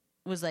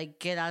was like,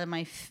 get out of,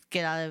 like,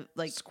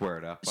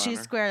 Squared up on she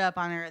her. squared up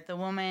on her. The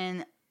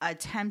woman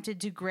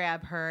attempted to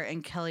grab her,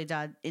 and Kelly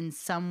Dodd in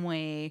some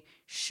way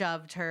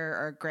shoved her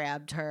or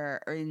grabbed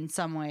her or in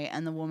some way.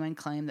 And the woman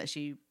claimed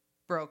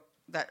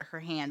that her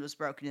hand was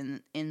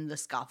broken in the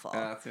scuffle.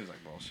 That seems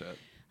like bullshit.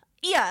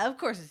 Yeah, of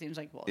course it seems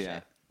like bullshit.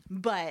 Yeah.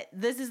 But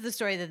this is the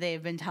story that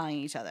they've been telling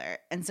each other.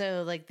 And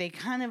so, like, they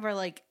kind of are,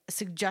 like,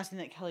 suggesting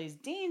that Kelly's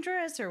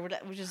dangerous or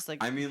whatever, which is,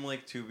 like... I mean,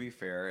 like, to be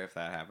fair, if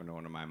that happened to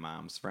one of my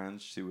mom's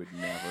friends, she would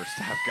never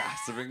stop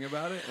gossiping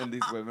about it. And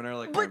these women are,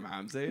 like, my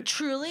mom's age.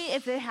 Truly,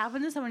 if it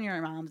happened to someone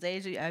your mom's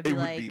age, I'd be it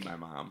like... It would be my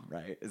mom,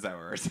 right? Is that what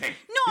we're saying?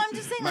 No, I'm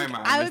just saying, my like,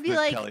 mom I is would be the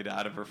like... Kelly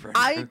Dodd of her friend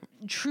I group.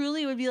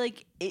 truly would be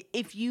like,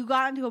 if you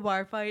got into a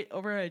bar fight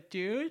over a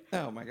dude...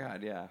 Oh, my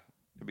God, yeah.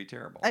 It'd be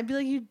terrible. I'd be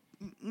like, you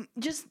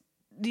just...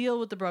 deal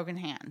with the broken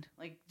hand.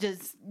 Like,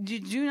 just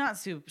do not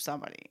sue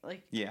somebody.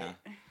 Like, yeah,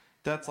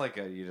 that's like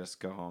you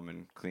just go home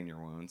and clean your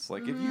wounds.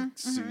 Like, if you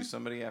sue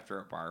somebody after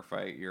a bar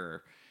fight,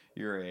 you're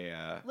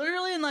a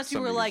literally, unless you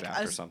were somebody like who's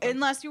after something.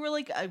 unless you were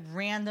like a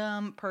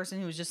random person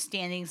who was just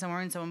standing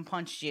somewhere and someone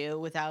punched you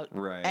without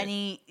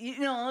any,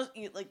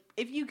 like,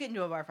 if you get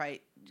into a bar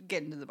fight,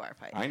 get into the bar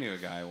fight. I knew a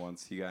guy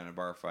once. He got in a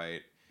bar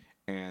fight,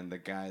 and the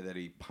guy that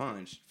he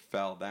punched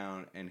fell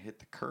down and hit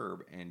the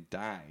curb and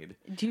died.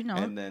 Do you know?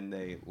 And then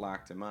they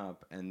locked him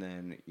up, and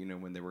then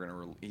when they were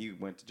gonna, he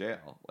went to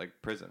jail, like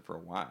prison for a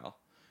while.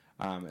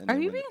 And Are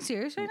you being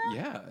serious right now?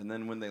 Yeah, and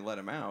then when they let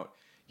him out,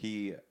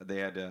 they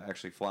had to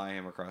actually fly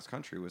him across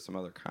country with some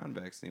other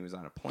convicts, and he was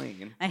on a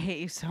plane. I hate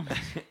you so much.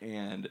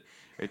 And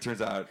it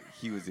turns out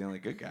he was the only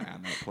good guy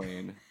on that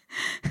plane.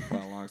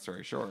 Well, long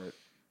story short,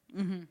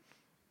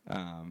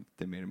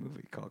 they made a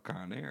movie called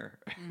Con Air,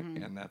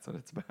 and that's what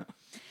it's about.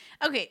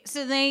 Okay,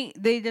 so they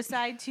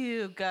decide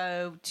to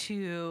go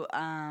to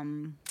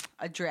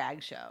a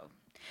drag show.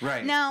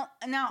 Right. Now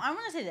I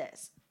want to say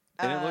this.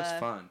 And it looks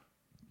fun.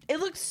 It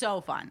looks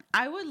so fun.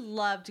 I would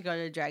love to go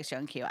to a drag show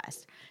in Key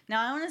West.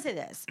 Now, I want to say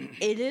this.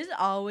 It is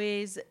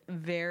always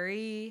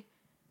very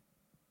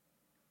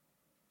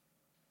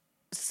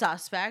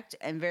suspect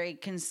and very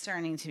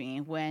concerning to me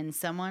when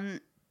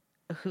someone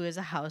who is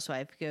a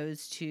housewife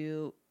goes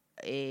to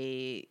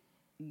a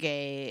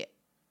gay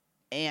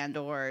and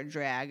or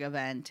drag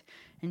event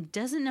and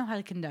doesn't know how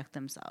to conduct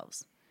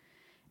themselves.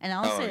 And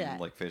I'll say that.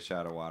 Like fish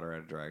out of water at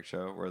a drag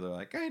show where they're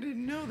like, I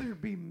didn't know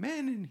there'd be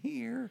men in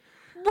here.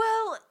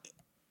 Well,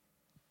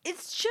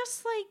 it's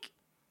just like...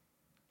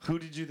 Who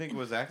did you think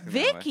was acting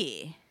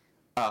Vicky.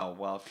 That way? Oh,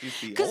 well,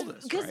 she's the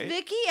oldest, Because right?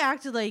 Vicky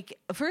acted like...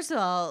 First of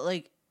all,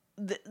 like...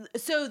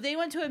 So they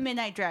went to a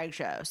midnight drag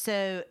show.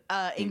 So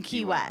in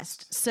Key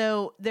West.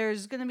 So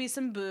there's going to be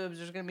some boobs.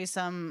 There's going to be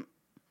some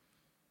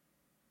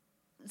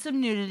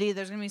nudity.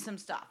 There's going to be some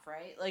stuff,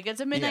 right? Like, it's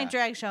a midnight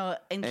drag show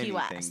in Key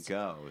West. Anything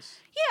goes.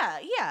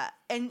 Yeah.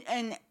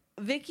 And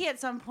Vicky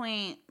at some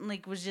point,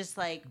 like, was just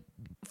like...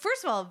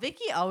 First of all,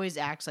 Vicky always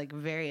acts like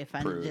very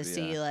offended to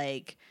see,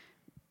 like,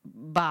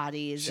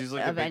 bodies She's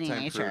like of a any big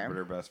time nature. prude, but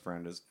her best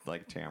friend is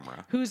like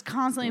Tamara, who's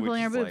constantly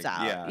pulling her boobs like,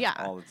 out. Yeah,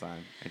 all the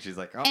time. And she's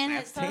like, oh, and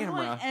that's at some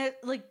Tamara. point,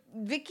 like,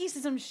 Vicky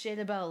said some shit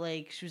about,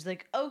 like, she was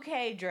like,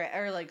 okay,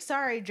 or like,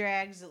 sorry,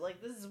 drags,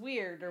 like, this is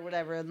weird or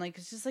whatever. And like,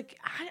 it's just like,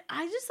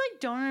 I just like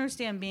don't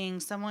understand being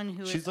someone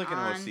who She's is like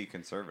on... an OC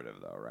conservative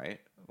though, right?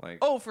 Like,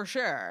 oh, for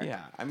sure.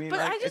 Yeah, I mean, but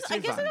like, I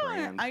guess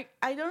brand.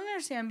 I don't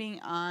understand being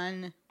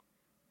on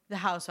the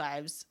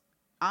Housewives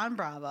on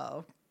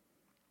Bravo.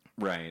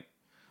 Right.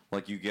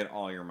 Like, you get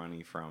all your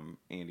money from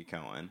Andy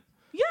Cohen.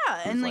 Yeah,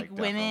 who's, and like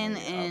women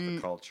definitely of and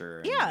the culture.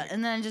 And, yeah, like,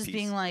 and then just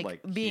being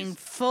being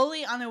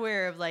fully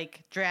unaware of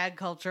like drag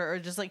culture or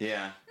just like not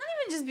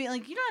even just being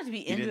like you don't have to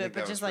be into it,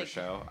 but just like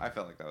show. I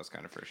felt like that was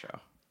kind of for show.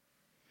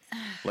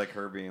 Like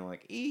her being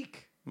like,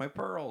 "Eek, my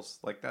pearls."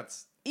 Like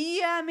that's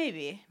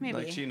maybe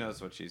like she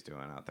knows what she's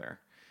doing out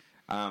there.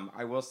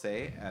 I will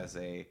say, as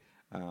a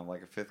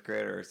like a 5th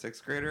grader or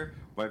 6th grader,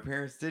 my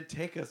parents did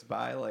take us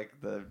by like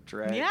the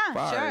drag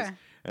bars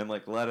and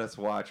like let us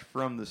watch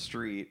from the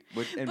street.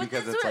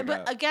 Because it's like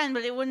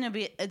but it wouldn't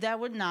have that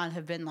would not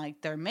have been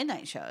like their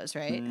midnight shows,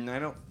 right? I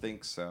don't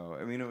think so.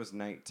 I mean, it was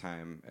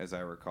nighttime, as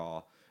I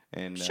recall.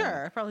 And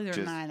probably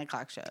their 9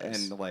 o'clock shows.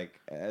 And like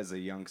as a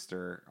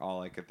youngster,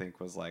 all I could think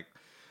was like,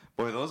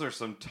 boy, those are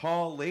some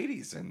tall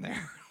ladies in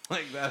there.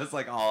 Like that is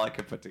like all I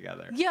could put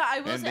together. Yeah, I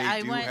will say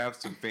I went... have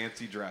some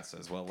fancy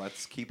dresses. Well,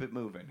 let's keep it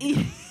moving.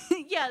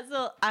 Yeah,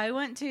 so I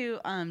went to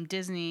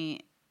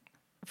Disney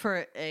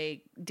for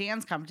a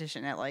dance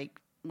competition at like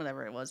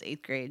whatever it was,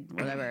 8th grade,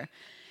 whatever.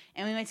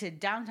 And we went to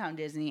Downtown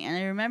Disney, and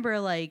I remember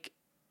like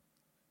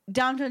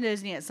Downtown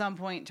Disney at some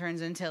point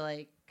turns into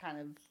like kind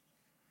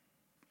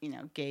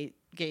of gay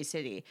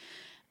city.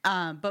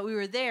 But we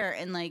were there,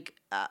 and like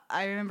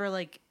I remember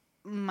like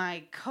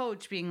my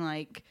coach being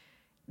like,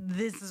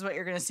 this is what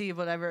you're gonna see,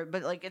 whatever.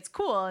 But like, it's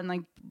cool and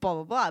like blah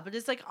blah blah. But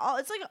it's like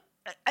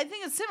I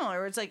think it's similar.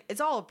 Where it's like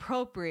it's all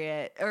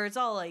appropriate, or it's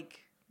all like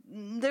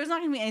there's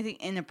not gonna be anything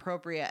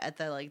inappropriate at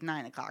the like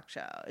 9 o'clock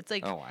show. It's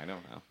like Oh, I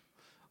don't know.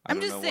 I'm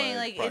don't just know saying,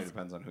 why. like, It probably it's-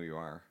 depends on who you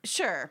are.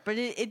 sure, but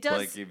it does.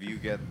 Like if you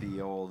get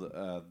the old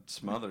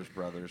Smothers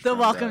Brothers, The from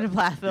Welcome to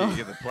Plathville. You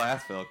get the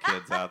Plathville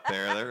kids out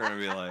there. They're gonna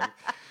be like,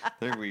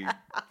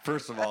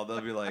 first of all, they'll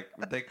be like,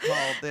 they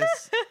call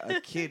this a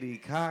kiddie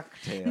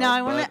cocktail.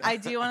 No, but I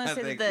do wanna I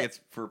say think that it's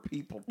for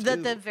people too.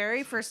 the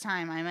very first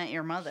time I met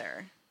your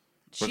mother,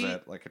 Was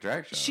that like a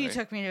drag show? she right?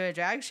 took me to a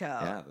drag show,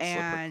 Yeah, the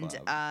Slipper and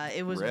Club.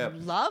 it was Rip.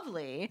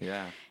 lovely.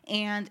 Yeah.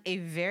 And a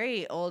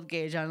very old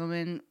gay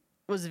gentleman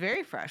was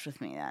very fresh with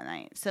me that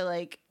night. So,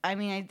 like, I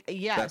mean,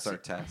 That's our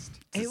test.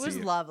 to It was see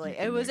if lovely. you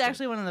can It was make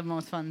actually one of the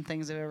most fun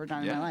things I've ever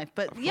done in Yeah, my life.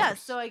 But of yeah,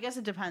 course. so I guess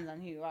it depends on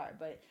who you are.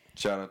 But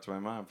Shout out to my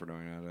mom for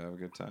knowing how to have a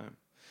good time.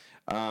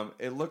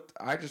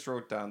 I just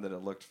wrote down that it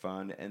looked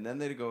fun, and then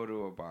they'd go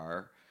to a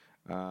bar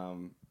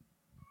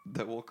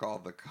that we'll call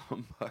the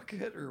cum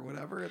bucket or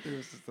whatever. There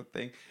was just a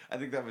thing. I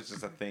think that was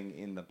just a thing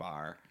in the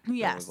bar. That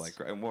Yes. was like,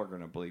 and we're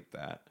gonna bleep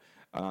that.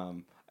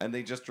 And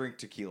they just drink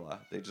tequila.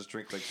 They just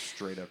drink like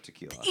straight up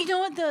tequila. you know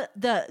what?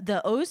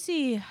 The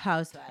OC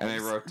housewives. And I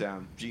wrote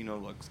down, Gino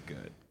looks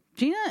good.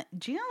 Gina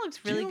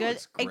looks really Gina good,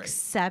 looks great.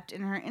 except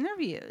in her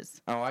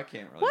interviews. Oh, I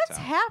can't really What's tell.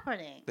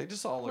 happening? They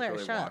just all look Claire,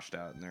 really shut up. washed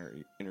out in their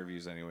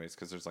interviews, anyways,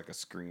 because there's like a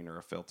screen or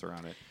a filter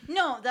on it.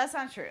 No, that's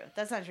not true.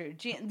 That's not true.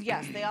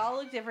 Yes, they all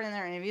look different in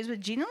their interviews, but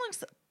Gina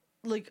looks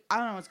like I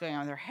don't know what's going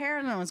on with her hair.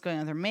 I don't know what's going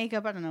on with her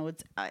makeup. I don't know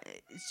what's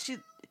she.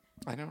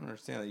 I don't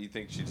understand that. You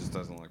think she just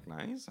doesn't look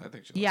nice? I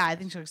think she. Looks Yeah, I nice.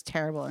 think she looks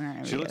terrible in her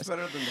interviews. She looks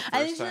better than the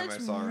I first think she time I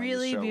looks saw her.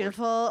 really on the show.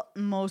 beautiful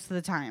most of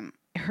the time.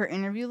 Her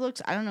interview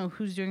looks. I don't know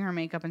who's doing her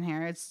makeup and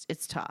hair. It's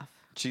tough.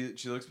 She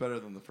looks better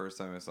than the first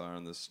time I saw her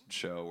on this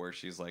show, where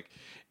she's like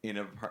in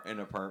an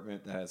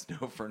apartment that has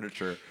no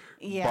furniture,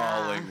 Yeah.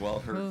 bawling while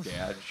her Oof.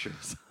 dad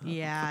shows up.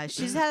 Yeah,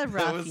 she's had a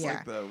rough That was year.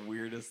 like the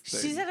weirdest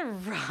thing. She's had a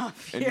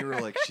rough and year. you were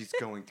like, she's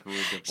going through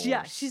a divorce.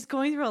 Yeah, she's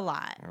going through a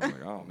lot. I was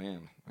like, oh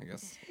man, I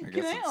guess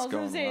Can I it's also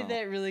going say well.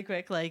 that really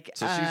quick? Like,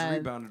 So she's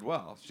rebounded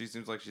well. She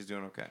seems like she's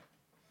doing okay.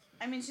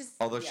 I mean, she's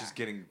Although yeah. she's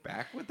getting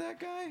back with that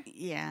guy.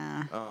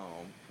 Yeah, Oh,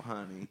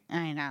 honey.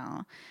 I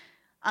know.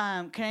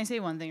 Can I say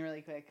one thing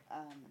really quick?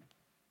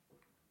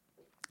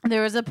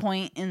 There was a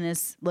point in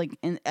this, like,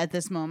 at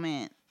this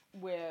moment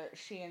where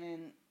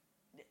Shannon,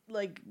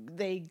 like,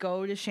 they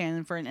go to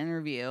Shannon for an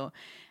interview,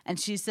 and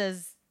she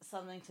says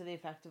something to the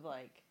effect of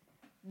like,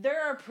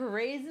 "There are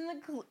parades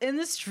in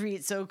the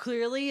street, so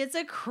clearly it's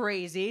a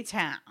crazy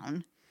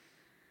town."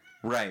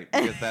 Right,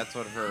 because that's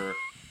what her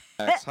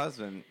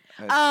ex-husband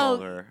had Oh,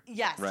 told her.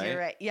 yes, right? you're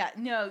right. Yeah,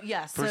 no,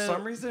 yes. For so,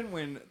 some reason,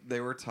 when they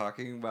were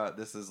talking about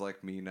this, is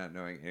like me not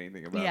knowing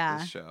anything about Yeah.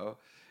 this show.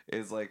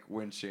 Is like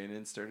when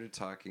Shannon started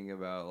talking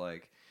about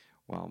like,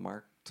 well,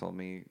 Mark told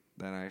me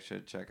that I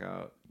should check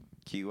out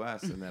Key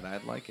West and that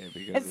I'd like it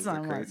because It's it's a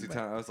not Mark, crazy but-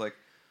 town. I was like,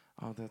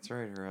 oh, that's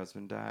right, her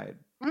husband died.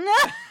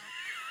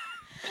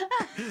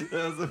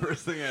 That was the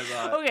first thing I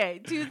thought.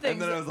 Okay, two things.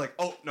 And then I was like,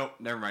 oh no,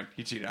 never mind,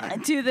 he cheated on me.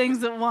 Two things.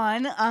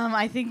 One,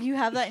 I think you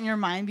have that in your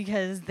mind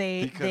because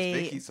Because they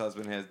Vicky's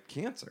husband had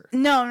cancer.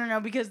 No,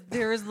 because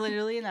there was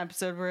literally an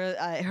episode where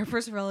her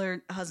first of all,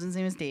 her husband's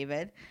name is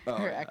David, Oh,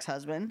 her yeah.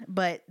 ex-husband.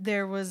 But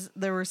there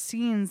were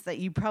scenes that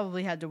you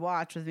probably had to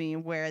watch with me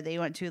where they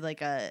went to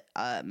like a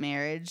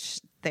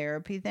marriage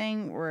therapy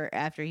thing where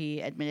after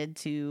he admitted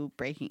to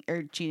breaking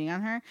or cheating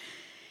on her,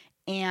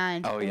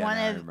 and Oh, yeah, one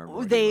now I of remember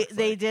what he they looks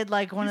like. did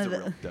like one He's of a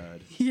the real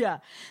dud. yeah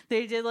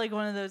they did like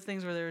one of those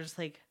things where they were just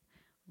like,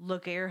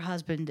 look at your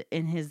husband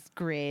in his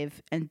grave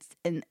and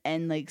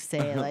like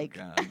say Oh, like.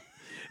 God.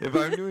 If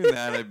I'm doing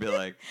that, I'd be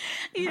like,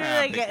 You're I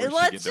like, think we should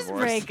let's get just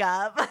divorced." break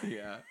up.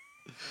 Yeah.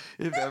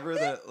 If ever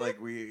that,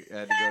 like, we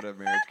had to go to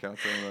marriage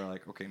counseling, we're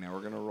like, okay, now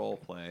we're going to role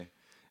play.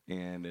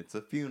 And it's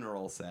a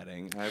funeral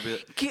setting. I'd be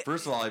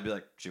first of all, I'd be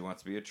like, she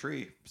wants to be a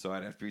tree. So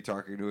I'd have to be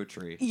talking to a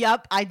tree.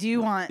 Yep, I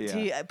do want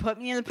Yeah. to put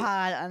me in the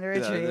pod under a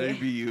Yeah, tree. that'd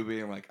be you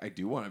being like, I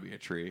do want to be a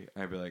tree.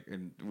 I'd be like,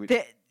 and we'd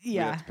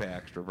Yeah, have to pay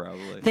extra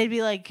probably. they'd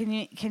be like, "Can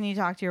you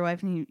talk to your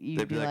wife?" And you'd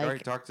They'd be be like, like, all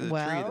right, talk to the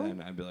well, tree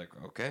then. I'd be like,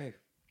 okay.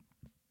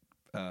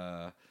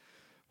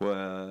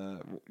 Well,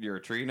 you're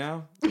a tree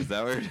now? Is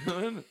that what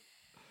you're doing?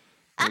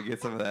 Can I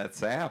get some of that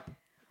sap?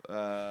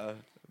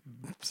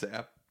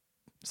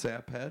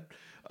 Sap head.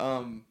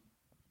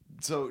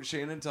 So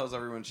Shannon tells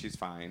everyone she's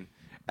fine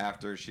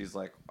after she's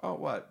like, oh,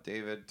 what?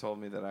 David told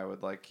me that I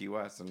would like Key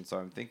West, and so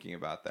I'm thinking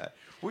about that.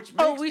 Which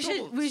makes Oh, we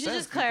total should sense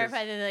just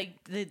clarify that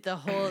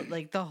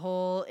like the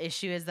whole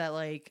issue is that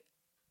like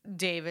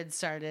David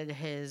started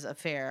his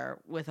affair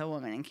with a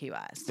woman in Key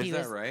West. Is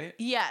that right?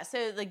 Yeah.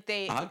 So like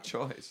they. Odd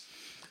choice.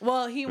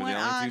 Well, he We're went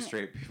the only on. two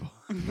straight people.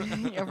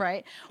 You're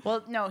right.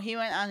 Well, no, he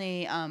went on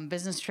a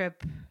business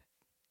trip.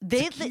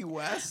 Key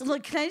West?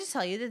 Look, can I just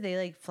tell you that they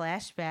like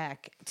flash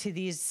back to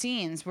these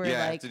scenes where Yeah, I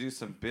have like to do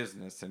some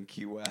business in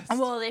Key West.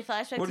 well they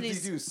flash back What to does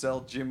these he do?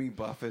 Sell Jimmy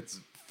Buffett's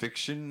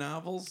fiction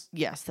novels?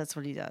 Yes, that's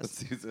what he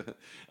does.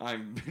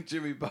 I'm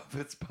Jimmy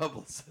Buffett's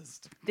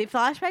publicist. They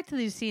flash back to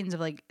these scenes of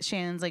like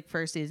Shannon's like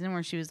first season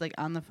where she was like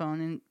on the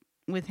phone and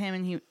with him,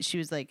 and she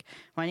was like,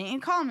 "Why didn't you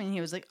call me?" And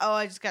he was like, "Oh,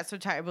 I just got so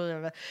tired." Blah, blah,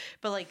 blah.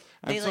 But like,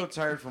 I'm so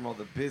tired from all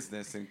the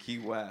business in Key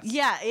West.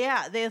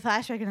 Yeah. They had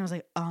flashback, and I was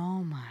like,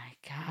 "Oh my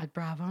god,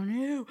 Bravo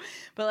knew."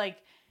 But like,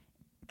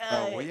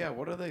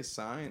 what do they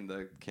sign,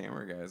 the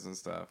camera guys and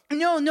stuff?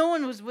 no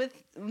one was with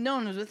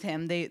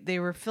him. They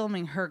were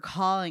filming her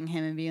calling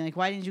him and being like,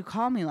 "Why didn't you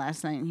call me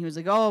last night?" And he was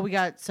like, "Oh, we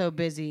got so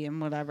busy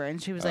and whatever."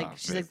 And she was like,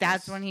 "She's like,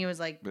 that's when he was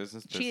like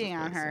cheating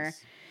on her."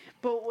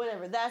 But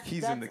whatever.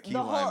 He's in the key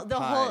lime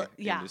pie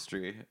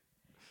industry.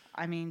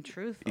 I mean,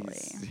 truthfully,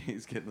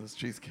 he's getting those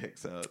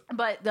cheesecakes out.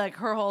 But like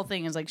her whole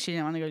thing is like she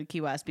didn't want to go to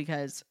Key West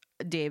because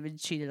David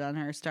cheated on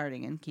her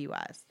starting in Key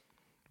West.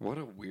 What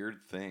a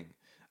weird thing.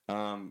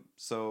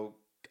 So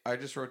I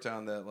just wrote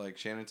down that like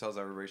Shannon tells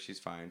everybody she's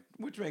fine,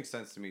 which makes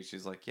sense to me.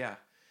 She's like, yeah,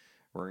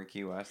 we're in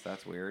Key West.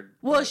 That's weird.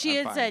 Well, she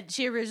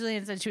originally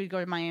had said she would go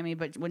to Miami,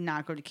 but would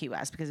not go to Key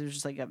West because it was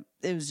just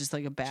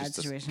like a bad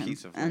situation. A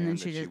piece of and then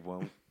she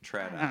won't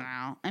tread on. I don't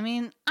know. I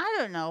mean, I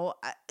don't know.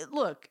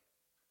 Look,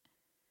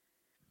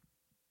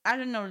 I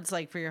don't know what it's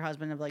like for your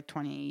husband of like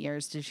 20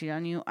 years to cheat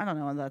on you. I don't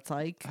know what that's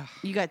like.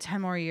 You got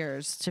 10 more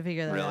years to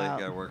figure that out.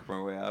 Really? Gotta work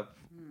my way up.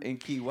 In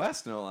Key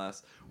West, no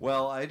less.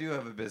 Well, I do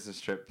have a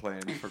business trip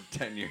planned for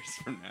 10 years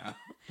from now.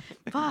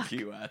 Fuck. In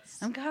Key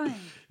West. I'm going.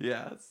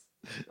 Yes.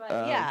 But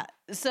yeah,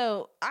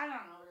 so I don't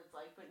know what it's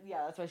like, but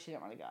yeah, that's why she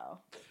didn't want to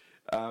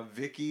go.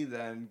 Vicky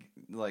then,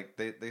 like,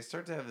 they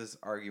start to have this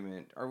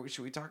argument.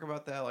 Should we talk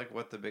about that? Like,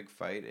 what the big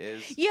fight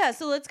is? Yeah,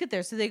 so let's get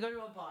there. So they go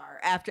to a bar.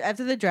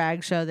 After the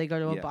drag show, they go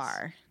to a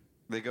bar.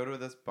 They go to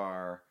this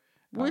bar.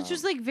 Which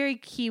was like very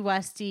Key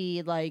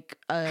Westy, like.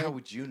 How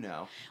would you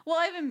know? Well,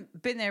 I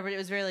haven't been there, but it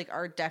was very like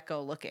Art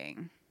Deco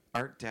looking.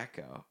 Art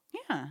Deco.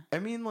 Yeah. I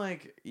mean,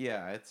 like,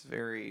 yeah, it's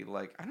very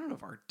like I don't know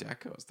if Art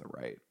Deco is the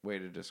right way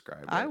to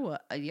describe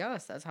it.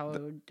 Yes, that's how I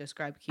would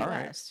describe Key West.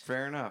 West.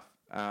 Fair enough.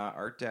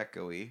 Art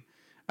Deco-y.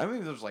 I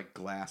mean, there's like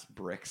glass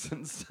bricks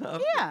and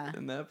stuff. Yeah.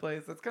 In that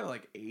place, that's kind of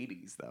like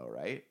 80s though,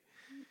 right?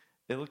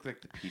 It looked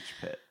like the Peach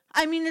Pit.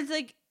 I mean, it's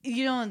like the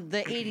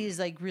 80s,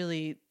 like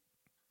really.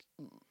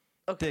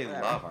 Okay, they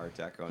love Art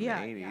Deco in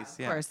the 80s.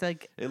 Yeah, of course.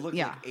 Like, it looked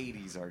like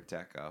 80s Art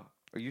Deco.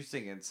 Are you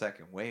thinking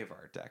second wave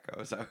Art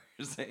Deco? Is that what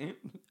you're saying?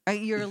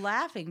 You're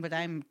laughing, but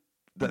I'm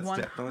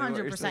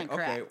 100%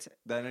 correct. Okay,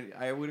 then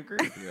I would agree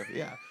with you.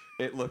 Yeah.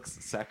 It looks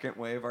second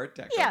wave Art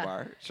Deco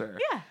bar. Sure.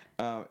 Yeah.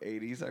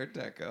 80s Art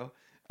Deco.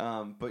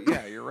 But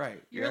yeah, you're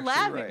right. You're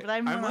laughing, right. but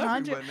I'm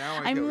 100. But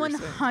now I'm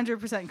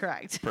 100%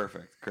 correct.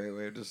 Perfect. Great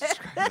way to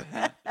describe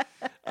that.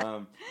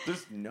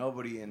 There's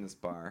nobody in this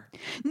bar.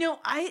 No,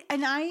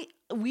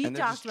 we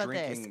talked about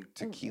this.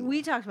 Tequila.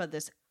 We talked about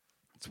this.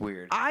 It's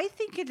weird. I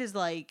think it is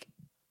like.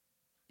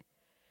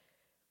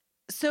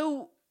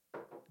 So,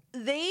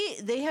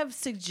 they have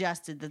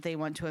suggested that they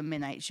went to a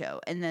midnight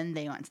show and then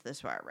they went to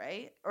this bar,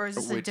 right? Or is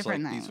this a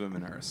different night? These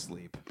women are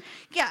asleep.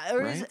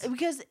 Yeah,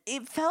 because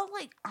it felt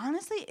like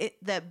honestly,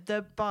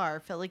 the bar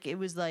felt like it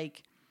was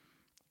like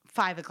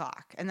 5:00,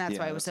 and that's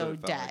why it was so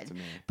dead. Like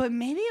but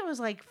maybe it was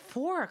like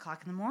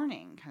 4:00 in the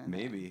morning. Kind of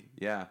maybe,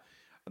 yeah.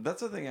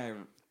 That's the thing I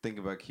think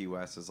about Key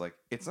West is like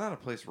it's not a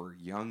place where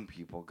young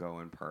people go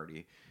and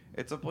party.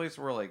 It's a place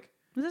where like.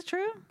 Is that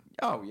true?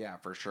 Oh yeah,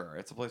 for sure.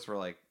 It's a place where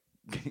like.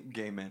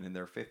 Gay men in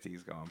their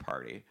 50s go and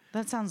party.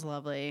 That sounds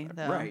lovely,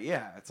 though. Right?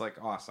 Yeah, it's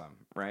like awesome,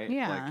 right?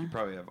 Yeah, like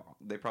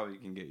they probably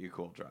can get you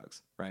cool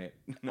drugs, right?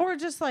 Or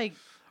just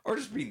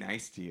be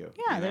nice to you.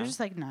 Yeah, they're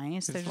just like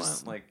nice. They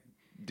just want like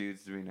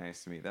dudes to be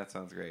nice to me. That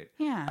sounds great.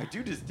 Yeah, I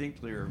do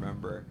distinctly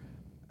remember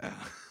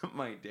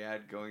my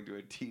dad going to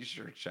a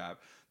T-shirt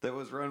shop that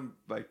was run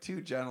by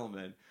two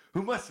gentlemen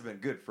who must have been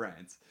good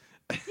friends.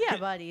 Yeah,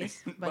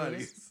 buddies. And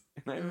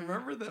I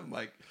remember them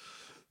like.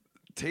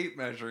 Tape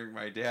measuring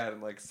my dad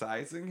and like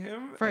sizing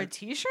him for a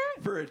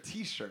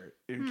T-shirt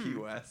in Key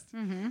West,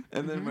 and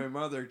then my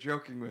mother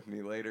joking with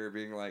me later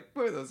being like,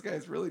 boy, those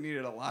guys really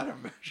needed a lot of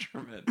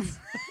measurements.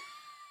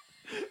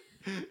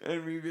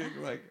 And me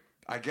being like,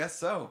 I guess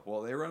so.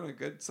 Well, they run a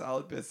good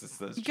solid business.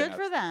 Those good chaps.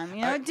 For them.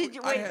 You know,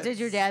 did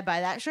your dad buy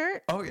that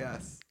shirt? Oh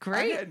yes,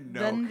 great. I had no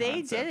then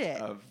they did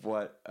it of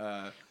what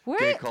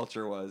gay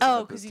culture was.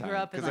 Oh, because you grew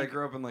up in I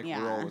grew up in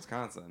rural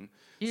Wisconsin.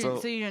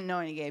 So you didn't know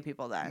any gay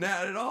people then?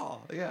 Not at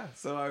all. Yeah.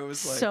 So I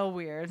was like so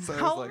weird. So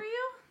How old were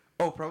you?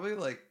 Oh, probably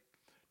like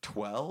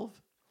 12.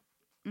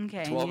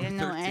 Okay, 12 you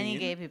didn't or know 13. any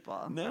gay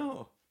people.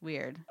 No.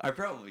 Weird. I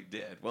probably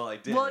did. Well, I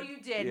did. Well, you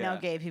did know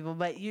gay people,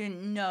 but you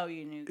didn't know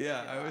you knew gay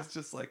people. I was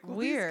just like, well,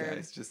 weird. These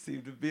guys just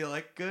seem to be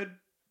like good,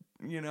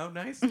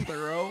 nice,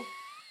 thorough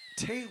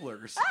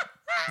tailors.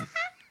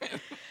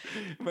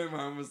 My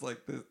mom was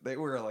like, they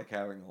were like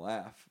having a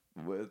laugh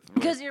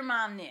because your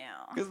mom knew.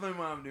 Because my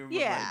mom knew, but my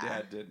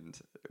dad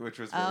didn't, which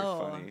was very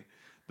funny.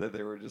 That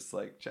they were just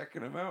like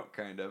checking him out,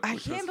 kind of. I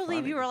can't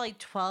believe you were like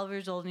 12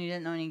 years old and you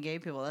didn't know any gay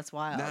people. That's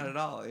wild. Not at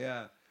all.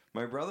 Yeah.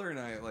 My brother and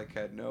I like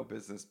had no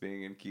business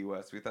being in Key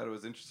West. We thought it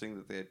was interesting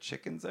that they had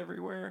chickens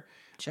everywhere.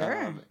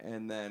 Sure.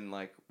 And then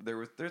like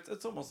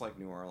it's almost like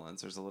New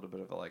Orleans. There's a little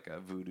bit of a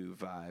voodoo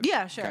vibe.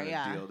 Yeah, sure. Kind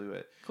of deal to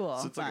it. Cool.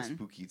 So it's fun. like a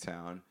spooky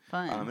town.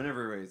 Fun. And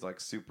everybody's like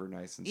super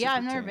nice and yeah,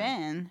 super I've never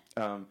tan.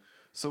 been.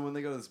 So when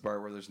they go to this bar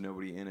where there's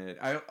nobody in it,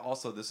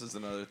 this is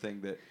another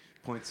thing that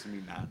points to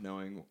me not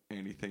knowing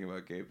anything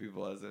about gay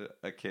people as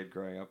a kid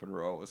growing up in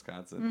rural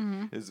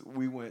Wisconsin. Is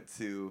we went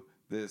to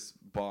this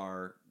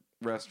bar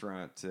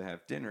restaurant to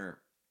have dinner,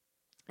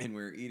 and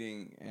we were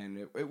eating,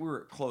 and we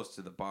were close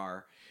to the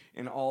bar,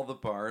 and all the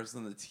bars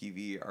on the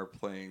TV are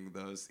playing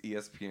those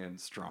ESPN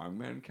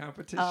strongman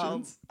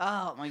competitions.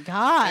 Oh my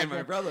God. And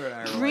my brother and I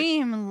were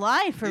dream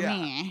life for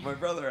me. My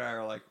brother and I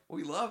are like,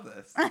 we love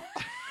this.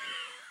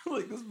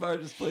 Like, this bar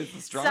just plays the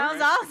strongman.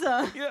 Sounds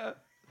awesome. Yeah.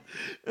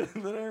 And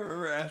then I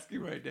remember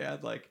asking my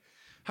dad, like,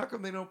 how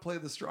come they don't play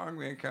the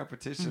strongman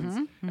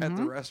competitions at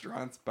the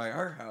restaurants by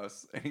our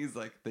house? And he's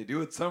like, they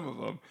do at some of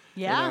them.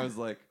 Yeah. And I was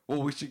like,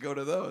 well, we should go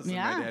to those.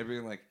 Yeah. And my dad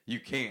being like, you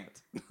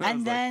can't.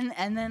 And then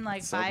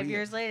 5 be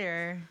years it.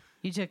 later,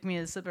 you took me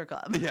to the Slipper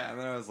Club. Yeah, and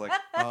then I was like,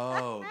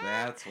 oh,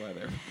 that's why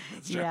they're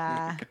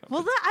Yeah.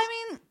 Well,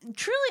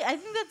 truly, I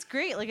think that's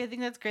great. Like, I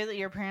think that's great that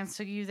your parents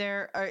took you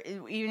there, or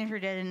even if your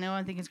dad didn't know,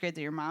 I think it's great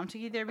that your mom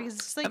took you there because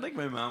it's like. I think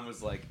my mom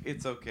was like,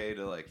 it's okay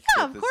to like.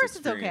 Yeah, get of this course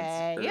it's experience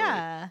okay. early.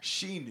 Yeah.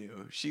 She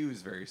knew. She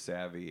was very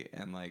savvy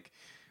and like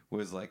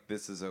was like,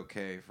 this is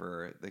okay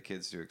for the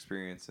kids to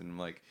experience, and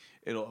like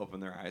it'll open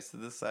their eyes to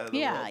this side of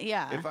the world.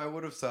 Yeah. If I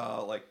would have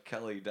saw like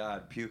Kelly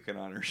Dodd puking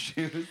on her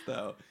shoes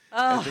though,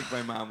 I think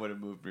my mom would have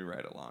moved me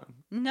right along.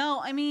 No,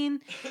 I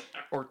mean.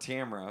 Or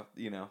Tamara,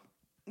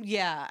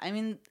 Yeah, I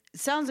mean,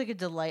 sounds like a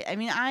delight. I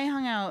mean,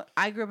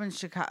 I grew up in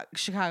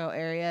Chicago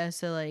area,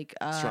 so like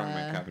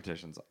strongman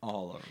competitions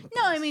all over the place.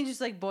 No, I mean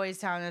just like Boys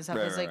Town and stuff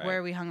was like right.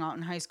 where we hung out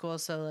in high school.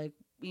 So like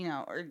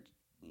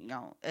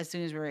as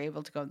soon as we were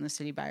able to go in the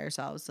city by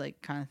ourselves,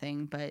 like kind of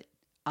thing. But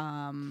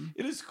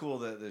it is cool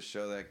that this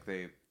show that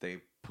they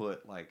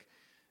put like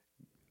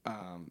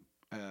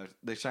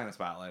they shine a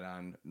spotlight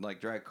on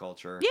like drag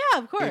culture. Yeah,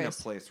 of course. In a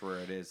place where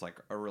it is like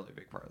a really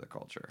big part of the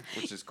culture,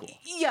 which is cool.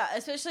 Yeah,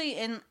 especially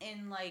in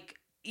like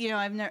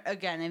I've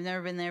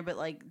never been there, but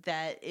like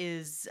that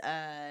is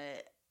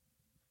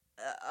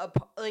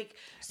like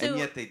so. And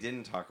yet they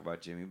didn't talk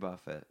about Jimmy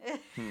Buffett.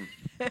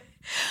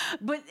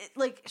 But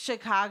like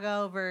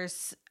Chicago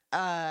versus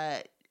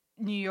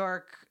New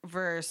York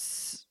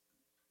versus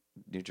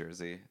New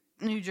Jersey.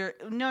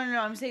 No,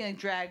 I'm saying like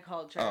drag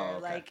culture. Oh,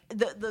 okay. Like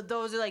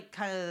those are like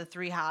kind of the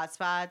three hot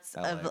spots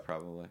LA,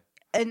 probably.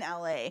 In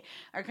LA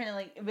are kind of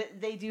like, but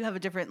they do have a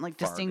different like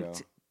distinct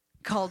Fargo.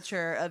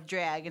 Culture of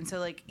drag, and so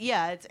like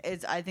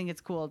it's I think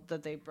it's cool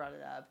that they brought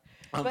it up.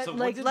 But so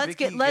like let's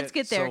get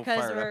there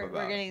because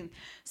we're getting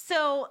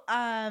so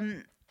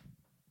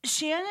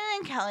Shannon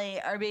and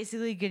Kelly are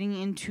basically getting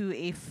into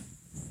a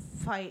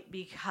fight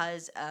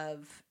because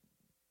of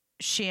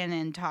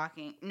Shannon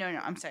talking. No,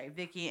 I'm sorry.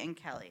 Vicky and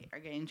Kelly are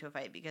getting into a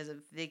fight because of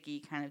Vicky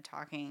kind of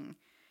talking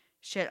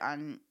shit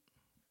on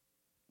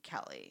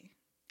Kelly.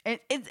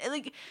 It's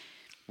like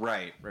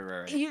right.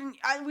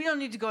 we don't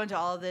need to go into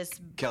all of this.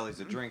 Kelly's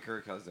a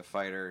drinker. Kelly's a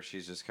fighter.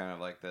 She's just kind of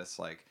like this,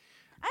 like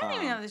I don't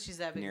even know that she's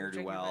that big of a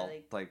drinker. Ne'er-do-well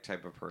like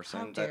type of person.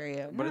 How dare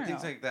you? But No, it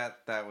seems no. like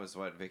that was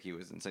what Vicky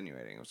was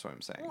insinuating. That's what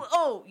I'm saying.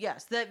 Oh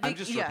yes, I'm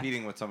just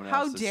repeating what someone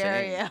How else is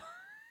dare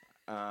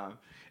saying.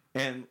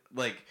 And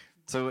like.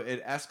 So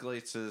it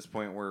escalates to this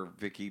point where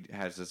Vicky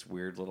has this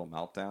weird little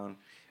meltdown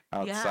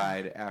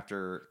outside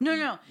after.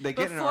 No. They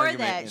get in an Before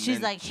argument that, and she's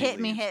then like, she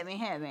hit me.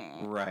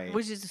 leaves. Right.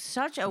 Which is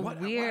such a I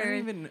weird. didn't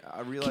even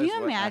realize. Can you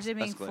what imagine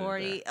being escalated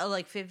 40, there.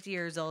 like 50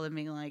 years old and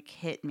being like,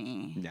 hit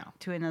me No.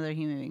 to another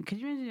human being? Could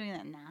you imagine doing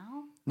that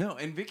now? No,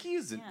 and Vicky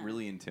is Yeah.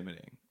 really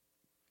intimidating.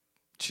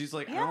 She's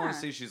like, I don't want Yeah. to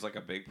say she's like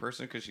a big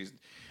person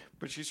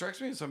but she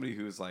strikes me as somebody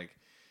who's like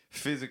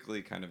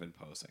physically kind of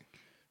imposing.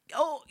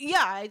 Oh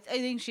yeah, I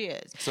think she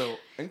is. So,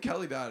 and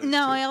Kelly Dodd is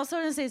No, too. I also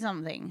want to say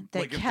something that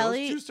Like,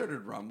 Kelly. if those two started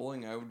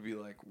rumbling, I would be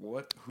like,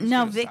 what? Who's No,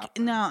 gonna Vic. stop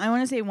them? No, I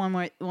want to say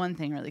one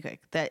thing really quick.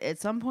 That at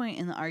some point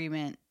in the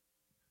argument,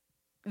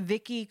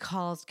 Vicky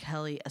calls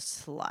Kelly a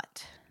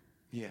slut,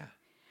 Yeah.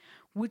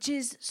 which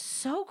is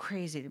so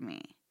crazy to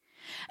me.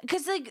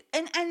 Because like,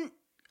 and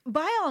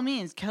by all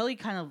means, Kelly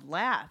kind of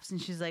laughs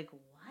and she's like,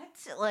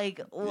 "What? Like,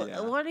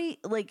 Yeah. what are you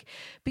like?"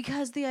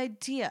 Because the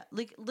idea,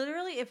 like,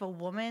 literally, if a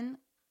woman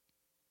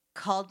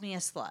called me a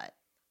slut,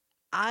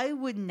 I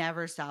would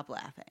never stop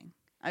laughing.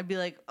 I'd be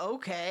like,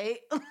 okay.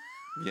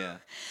 Yeah.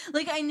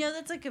 Like, I know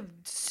that's like a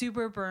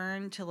super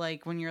burn to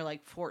like when you're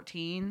like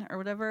 14 or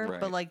whatever,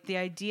 Right. but like the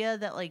idea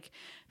that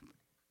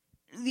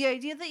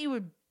you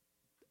would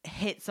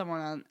hit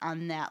someone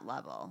on that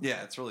level.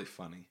 Yeah, it's really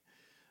funny.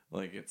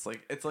 Like it's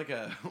like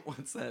a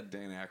what's that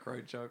Dan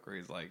Aykroyd joke where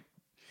he's like,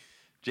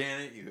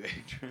 Janet, you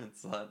ignorant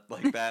slut,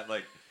 like that,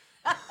 like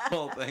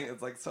whole thing.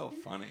 It's like so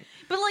funny.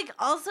 But like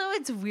also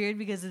it's weird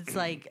because it's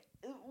like,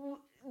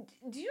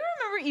 do you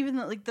remember even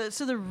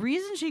the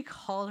reason she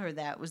called her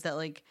that was that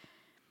like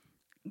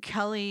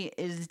Kelly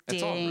is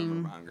It's all dating.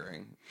 rumor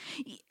mongering.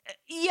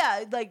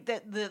 Yeah, like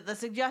the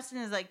suggestion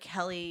is like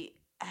Kelly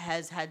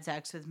has had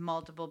sex with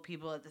multiple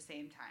people at the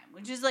same time,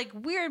 which is like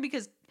weird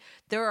because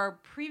there are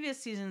previous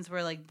seasons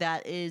where like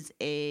that is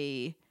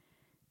a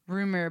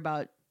rumor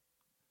about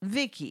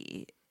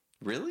Vicky.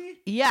 Really?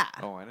 Yeah.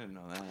 Oh, I didn't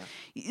know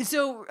that.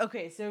 So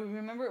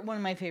remember one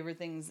of my favorite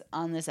things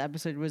on this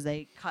episode was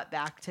they cut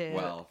back to.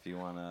 Well, if you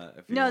wanna.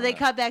 They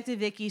cut back to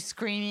Vicky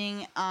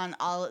screaming on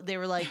all. They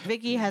were like,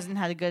 Vicky hasn't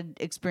had a good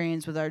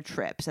experience with our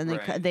trips, and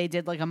they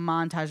did like a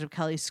montage of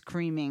Kelly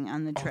screaming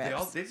on the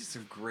trips. They did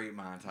some great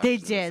montages. They in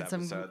did this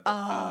some. episode.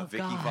 Oh,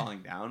 Vicky God. falling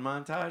down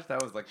montage.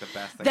 That was like the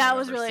best thing. That I've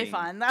was ever really seen.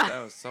 fun.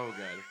 That was so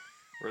good.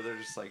 Where they're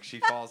just like, she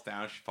falls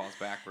down, she falls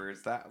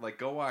backwards. That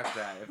go watch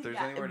that if there's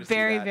anywhere to see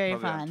that. Very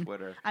probably fun. On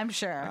Twitter. I'm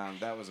sure.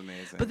 That was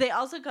amazing. But they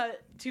also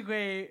cut to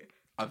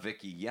a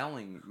Vicky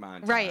yelling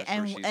montage, right,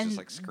 where she's just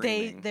like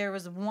screaming. there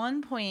was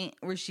one point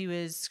where she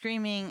was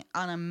screaming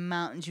on a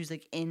mountain. She was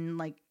like in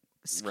like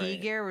ski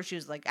gear, where she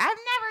was like, "I've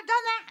never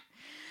done that,"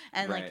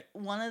 and like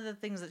one of the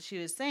things that she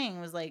was saying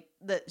was like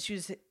that she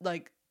was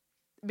like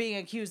being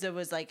accused of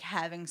was like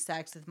having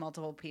sex with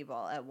multiple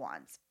people at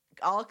once.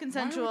 All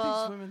consensual.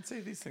 Why would these women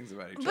say these things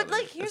about each other? But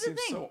like, here's the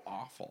thing. So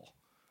awful.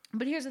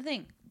 But here's the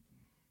thing.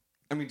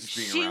 I mean, just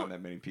being around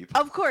that many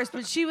people. Of course,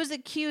 but she was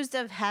accused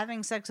of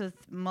having sex with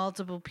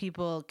multiple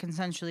people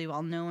consensually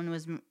while no one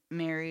was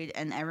married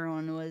and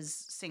everyone was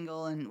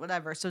single and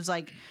whatever. So it's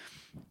like,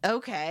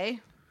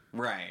 okay.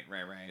 Right.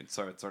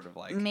 So it's sort of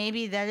like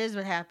maybe that is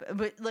what happened.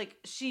 But like,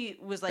 she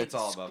was like, it's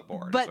all above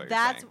board. But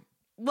that's. Saying.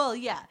 Well,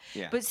 yeah.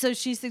 But so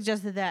she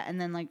suggested that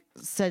and then like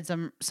said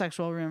some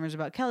sexual rumors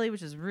about Kelly,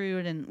 which is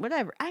rude and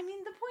whatever. I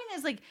mean, the point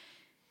is like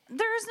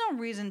there is no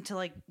reason to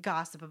like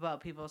gossip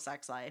about people's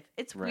sex life.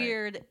 It's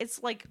weird.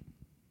 It's like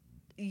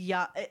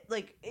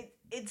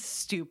it's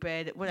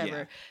stupid, whatever.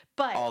 Yeah.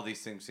 But all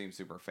these things seem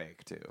super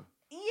fake too.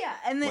 Yeah,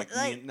 and then,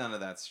 like none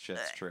of that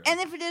shit's true. And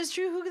if it is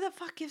true, who the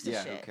fuck gives a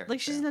shit? Who cares? Like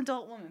she's an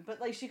adult woman, but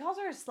like she calls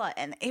her a slut,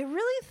 and it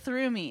really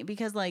threw me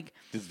because like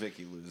because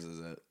Vicky loses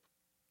it.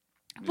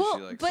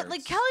 Well, but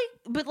like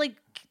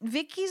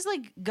Vicky's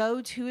like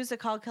go-to is to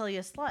call Kelly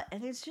a slut,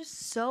 and it's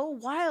just so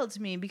wild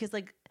to me because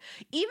like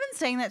even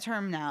saying that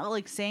term now,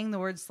 like saying the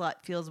word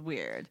slut feels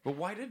weird. But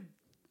why did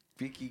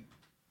Vicky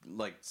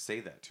like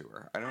say that to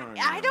her? I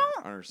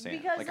don't understand.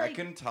 Because, like I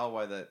couldn't tell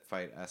why that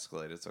fight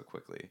escalated so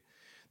quickly.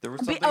 There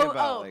was something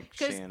about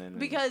Shannon.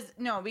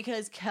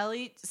 Because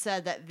Kelly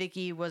said that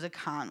Vicky was a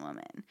con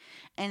woman,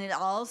 and it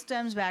all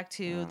stems back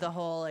to the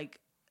whole like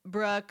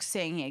Brooke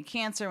saying he had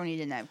cancer when he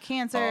didn't have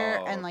cancer,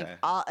 and like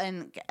all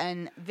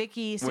and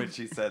Vicky when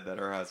she said that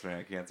her husband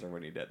had cancer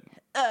when he didn't.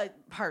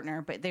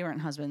 Partner, but they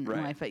weren't husband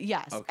and wife. But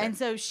yes, okay. And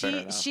so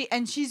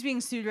she's being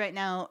sued right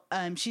now.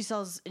 She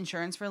sells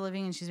insurance for a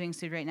living, and she's being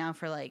sued right now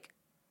for like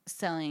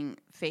selling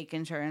fake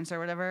insurance or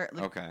whatever.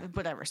 Like,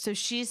 whatever. So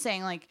she's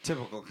saying like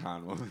typical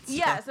con woman.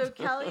 Yeah. So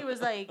Kelly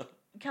was like,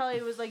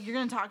 "You're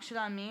gonna talk shit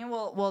on me.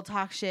 We'll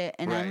talk shit,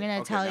 and I'm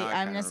gonna tell you.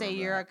 I'm gonna say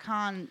you're a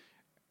con."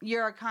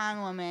 You're a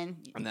con woman.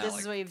 And this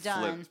is what you've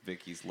done. Flipped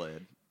Vicky's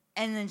lid.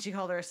 And then she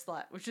called her a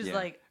slut, which is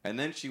like. And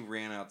then she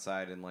ran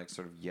outside and like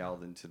sort of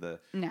yelled into the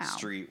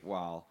street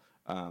while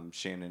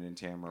Shannon and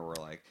Tamara were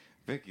like,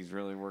 Vicky's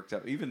really worked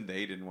up. Even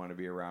they didn't want to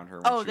be around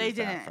her. When they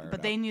didn't,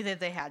 but they knew that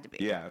they had to be.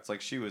 Yeah, it's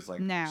like she was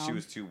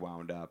too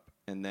wound up,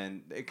 and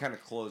then it kind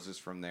of closes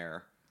from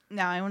there.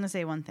 Now I want to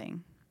say one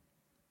thing.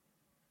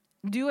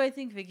 Do I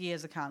think Vicky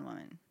is a con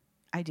woman?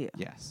 I do.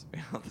 Yes,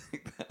 I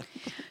think that.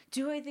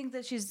 Do I think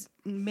that she's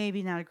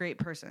maybe not a great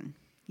person?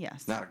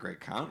 Yes. Not a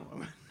great con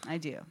woman. I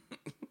do.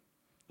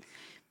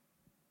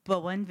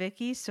 But when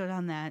Vicky stood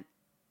on that,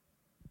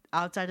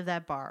 outside of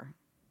that bar,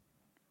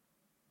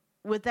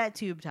 with that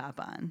tube top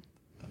on,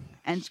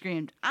 and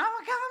screamed, "I'm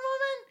a con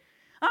woman!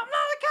 I'm not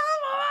a con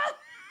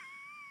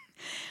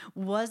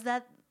woman!" Was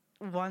that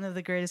one of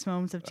the greatest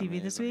moments of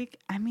TV this week?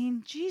 I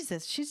mean,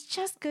 Jesus, she's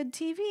just good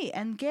TV,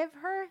 and give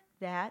her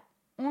that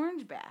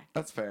orange back.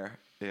 That's fair.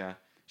 Yeah.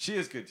 She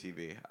is good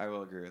TV. I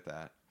will agree with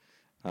that.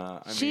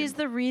 She's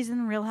the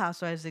reason Real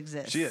Housewives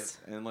exists. She is,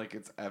 and like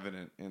it's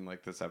evident in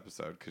like this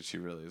episode because she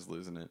really is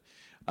losing it.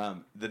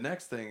 The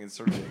next thing is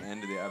sort of the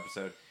end of the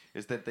episode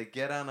is that they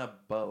get on a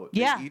boat.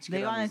 Yeah,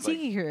 they go on a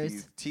tiki cruise.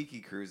 These tiki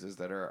cruises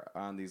that are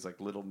on these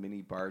like little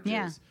mini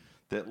barges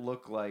that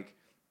look like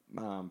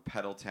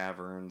pedal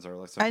taverns or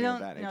like something of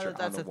that nature. I don't know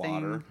that's on the a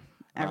water. thing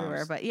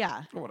everywhere, but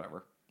yeah, or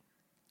whatever.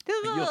 The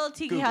little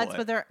tiki huts,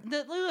 but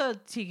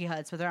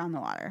they're on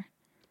the water.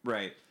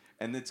 Right.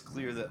 And it's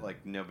clear that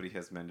like nobody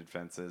has mended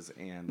fences,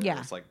 and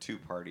there's like two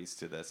parties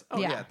to this. Oh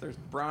yeah, there's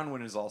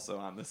Bronwyn is also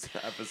on this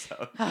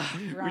episode.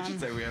 We should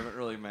say we haven't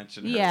really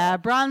mentioned her. Yeah,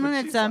 Bronwyn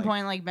at some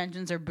point like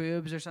mentions her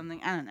boobs or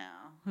something. I don't know.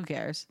 Who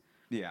cares?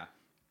 Yeah.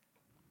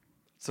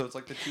 So it's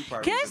like the two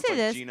parties. Can I say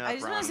this? Gina, I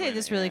just want to say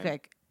this really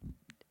quick.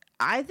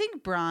 I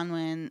think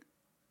Bronwyn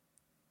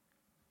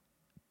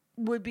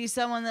would be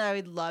someone that I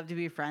would love to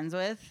be friends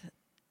with,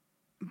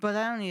 but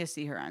I don't need to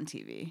see her on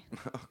TV.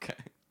 Okay.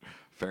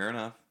 Fair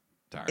enough.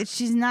 Darn.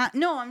 She's not.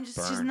 No, I'm just.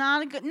 Burn. She's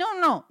not a good.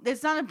 No.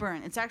 It's not a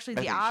burn. It's actually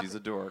the opposite. She's a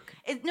dork.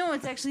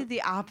 It's actually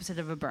the opposite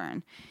of a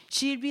burn.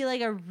 She'd be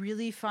like a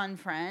really fun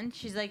friend.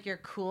 She's like your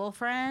cool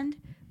friend,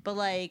 but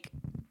like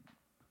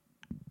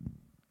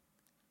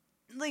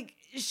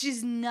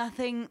she's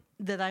nothing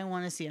that I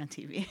want to see on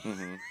TV.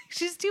 Mm-hmm.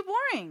 She's too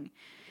boring.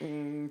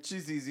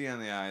 She's easy on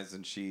the eyes,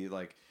 and she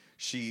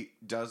she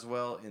does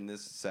well in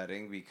this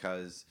setting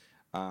because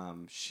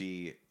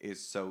she is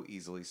so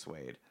easily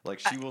swayed. Like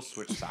she will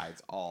switch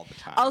sides all the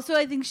time. Also,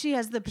 I think she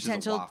has the She's a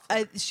potential.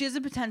 waffler. She has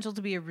the potential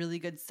to be a really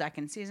good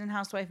second season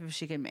housewife if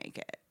she can make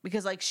it.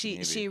 Because like she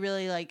Maybe.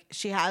 really like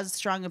she has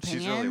strong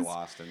opinions. She's really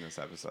lost in this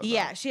episode.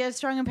 Yeah, though. she has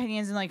strong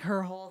opinions, and like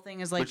her whole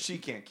thing is like. But she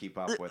can't keep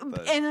up with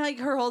the. And like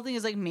her whole thing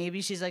is like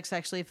maybe she's like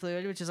sexually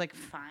fluid, which is like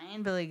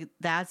fine, but like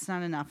that's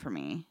not enough for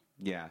me.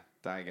 Yeah,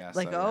 I guess.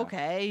 Like so, yeah.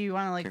 okay, you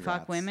want to like Congrats.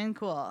 fuck women?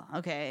 Cool.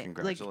 Okay.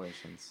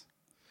 Congratulations.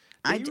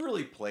 I you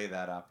really play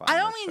that up. On I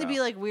don't this mean to show. be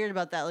like weird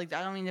about that. Like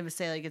I don't mean to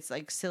say like it's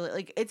like silly.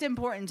 Like it's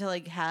important to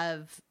like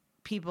have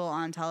people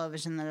on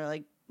television that are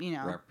like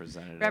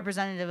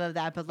representative of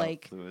that. But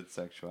like fluid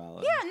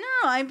sexuality. yeah,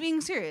 no, I'm being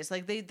serious.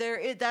 Like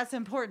that's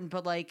important.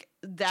 But like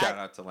that. Shout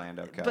out to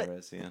Lando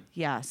Calrissian.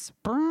 Yes,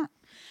 but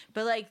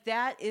like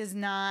that is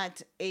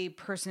not a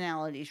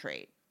personality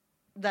trait.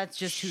 That's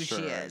just who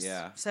she is.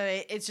 Yeah. So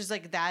it's just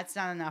like that's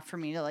not enough for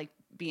me to like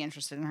be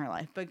interested in her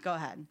life. But go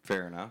ahead.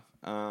 Fair enough.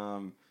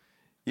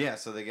 Yeah,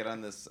 so they get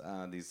on this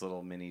these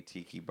little mini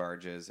tiki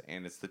barges,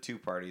 and it's the two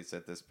parties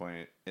at this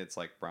point. It's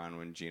like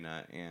Bronwyn,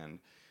 Gina, and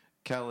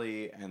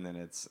Kelly, and then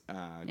it's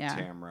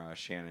Tamra,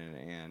 Shannon,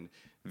 and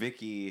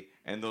Vicky,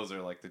 and those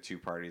are like the two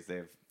parties.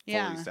 They've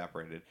fully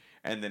separated,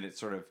 and then it's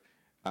sort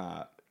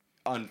of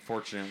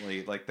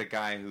unfortunately like the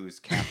guy who's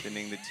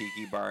captaining the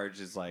tiki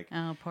barge is like,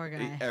 oh, poor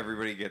guy.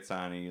 Everybody gets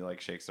on, and he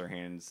like shakes their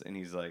hands, and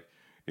he's like,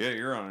 yeah,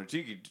 you're on a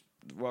tiki.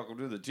 Welcome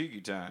to the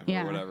tiki time,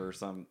 or whatever.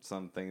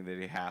 Something that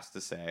he has to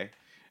say.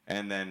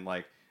 And then,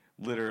 like,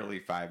 literally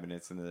 5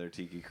 minutes into their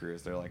tiki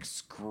cruise, they're, like,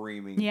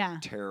 screaming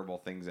terrible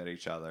things at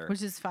each other.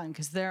 Which is fun,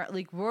 because they're,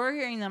 like, we're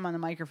hearing them on the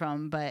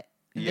microphone, but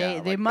they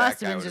like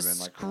must have been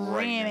just like,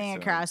 screaming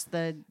across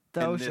the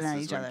ocean at each other.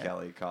 This is when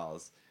Kelly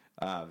calls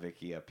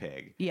Vicky a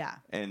pig. Yeah.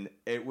 And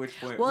at which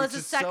point... Well, it's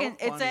the second...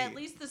 So it's at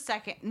least the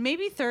second,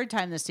 maybe third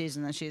time this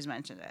season that she's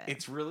mentioned it.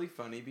 It's really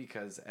funny,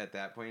 because at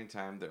that point in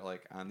time, they're,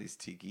 like, on these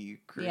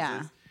tiki cruises.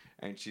 Yeah.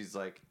 And she's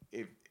like...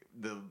 if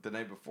the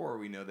night before,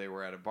 we know they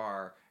were at a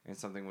bar and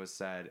something was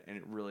said, and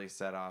it really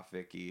set off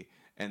Vicky,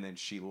 and then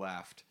she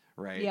left,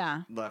 right?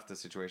 Yeah. Left the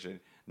situation.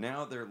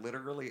 Now they're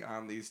literally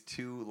on these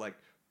two, like,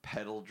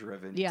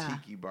 pedal-driven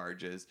tiki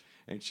barges,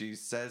 and she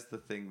says the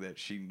thing that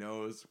she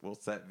knows will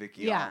set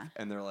Vicky off,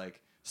 and they're,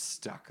 like,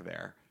 stuck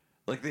there.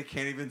 Like, they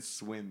can't even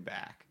swim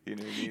back. You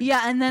know what I mean?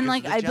 Yeah, and then,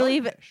 Because like, I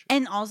believe... jellyfish.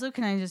 And also,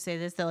 can I just say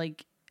this? That,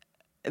 like,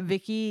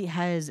 Vicky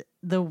has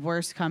the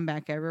worst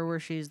comeback ever where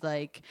she's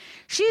like,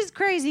 she's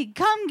crazy,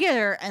 come get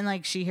her. And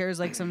like she hears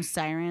like some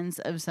sirens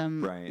of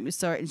some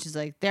sort and she's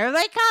like, there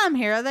they come,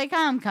 here they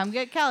come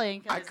get Kelly.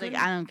 And Kelly's like,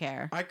 I don't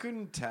care. I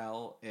couldn't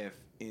tell if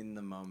in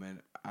the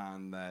moment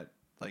on that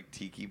like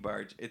tiki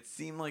barge, it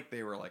seemed like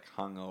they were like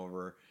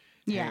hungover,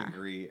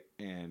 angry,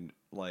 and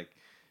like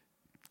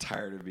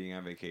tired of being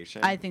on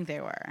vacation. I think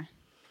they were.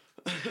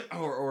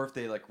 or if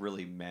they like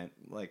really meant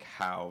like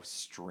how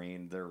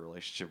strained their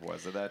relationship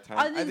was at that time.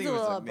 I think it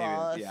was like, maybe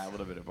both. Yeah, a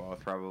little bit of both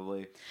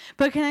probably.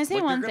 But can I say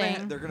like, one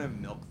thing? They're gonna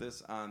milk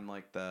this on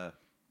like the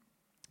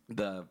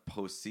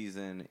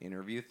postseason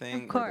interview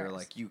thing, of course. where they're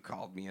like, "You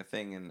called me a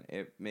thing," and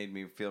it made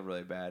me feel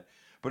really bad.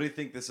 But I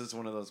think this is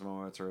one of those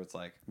moments where it's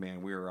like,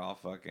 man, we were all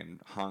fucking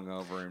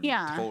hungover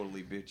and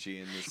totally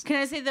bitchy in this. Can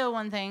I say though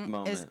one thing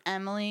moment. is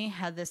Emily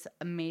had this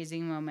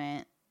amazing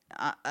moment.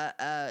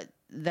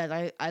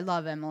 That I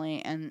love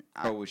Emily and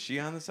was she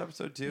on this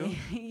episode too?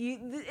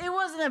 It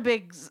wasn't a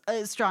big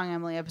strong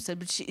Emily episode,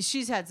 but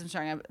she's had some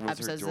strong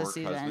episodes this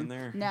season. Husband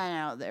there?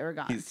 No, they were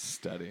gone. He's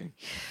studying.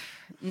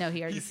 No,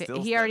 he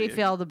already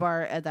failed the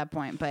bar at that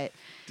point. But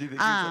do you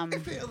think I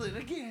failed it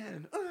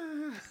again?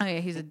 Oh yeah,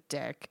 he's a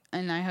dick,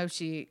 and I hope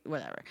she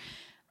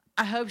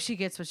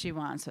gets what she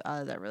wants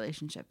out of that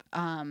relationship.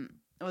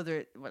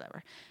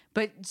 Whatever.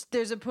 But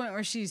there's a point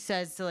where she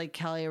says to like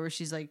Kelly, where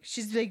she's like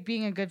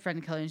being a good friend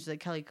to Kelly, and she's like,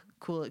 Kelly,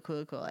 cool it.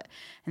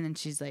 And then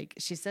she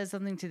says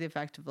something to the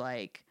effect of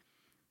like,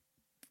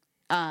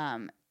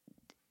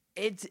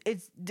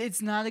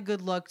 it's not a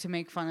good look to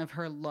make fun of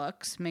her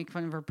looks, make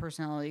fun of her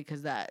personality,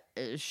 because that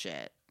is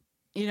shit.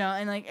 You know,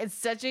 and like it's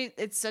such a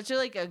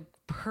like a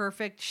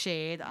perfect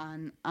shade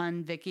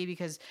on Vicky,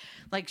 because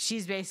like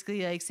she's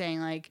basically like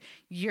saying like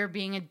you're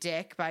being a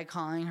dick by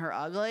calling her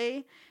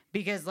ugly,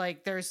 because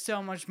like there's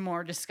so much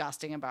more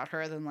disgusting about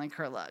her than like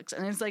her looks.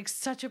 And it's like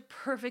such a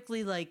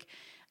perfectly like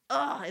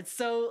it's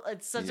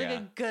such like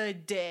a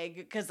good dig,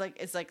 because like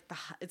it's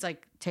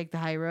like take the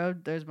high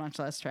road, there's much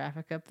less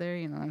traffic up there,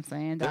 you know what I'm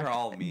saying? They're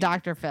all mean.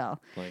 Dr. Phil.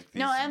 Like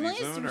no, Emily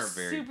is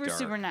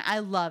super nice. I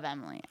love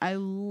Emily.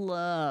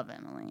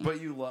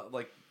 But you love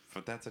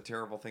but that's a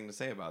terrible thing to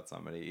say about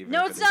somebody. Even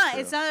no, if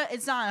it's not.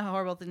 It's not a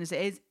horrible thing to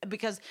say. It's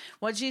because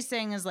what she's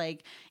saying is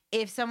like,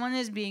 if someone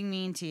is being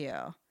mean to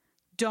you,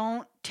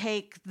 don't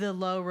take the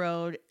low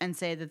road and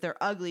say that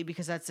they're ugly,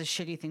 because that's a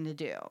shitty thing to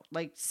do.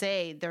 Like,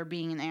 say they're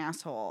being an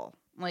asshole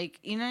Like,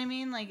 you know what I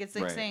mean? Like, it's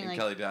like Right. saying, And like,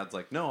 Kelly Dodd's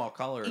like, no, I'll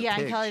call her a yeah,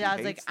 pig. and Kelly She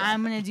Dodd's like, hates that."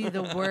 I'm going to do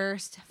the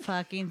worst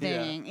fucking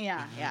Yeah. thing.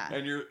 Yeah,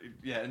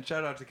 yeah. And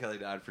shout out to Kelly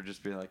Dodd for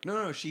just being like,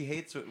 no, she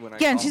hates it when I Yeah,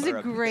 call and she's her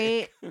a pig."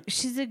 great,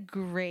 she's a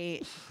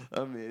great.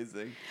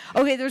 Amazing.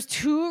 Okay, there's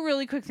two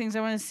really quick things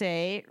I want to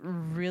say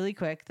really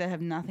quick that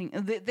have nothing,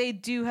 they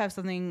do have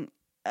something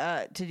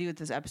to do with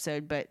this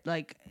episode, but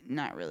like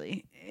not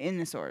really in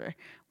this order.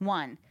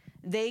 One,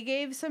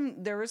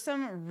 there were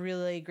some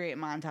really great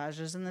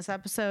montages in this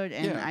episode,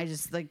 and Yeah. I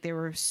just like they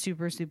were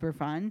super super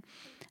fun.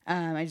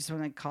 I just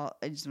want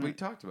to We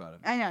talked about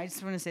it. I know, I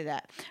just want to say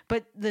that.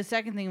 But the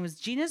second thing was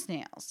Gina's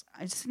nails.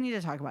 I just need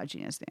to talk about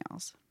Gina's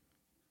nails.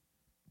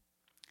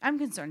 I'm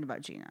concerned about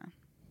Gina.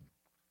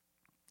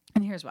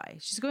 And here's why.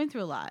 She's going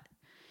through a lot.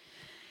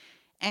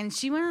 And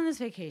she went on this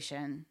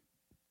vacation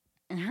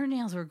and her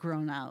nails were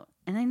grown out.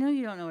 And I know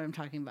you don't know what I'm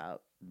talking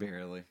about.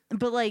 Barely.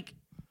 But like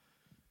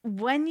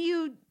when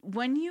you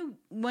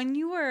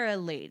are a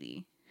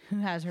lady who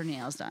has her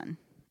nails done,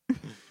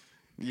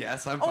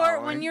 Yes, I'm or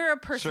following. when you're a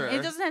person, Sure.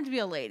 it doesn't have to be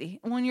a lady.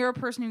 When you're a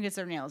person who gets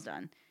their nails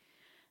done,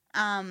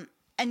 and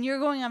you're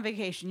going on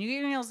vacation, you get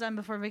your nails done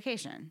before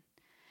vacation.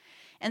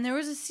 And there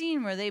was a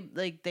scene where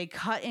they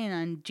cut in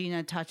on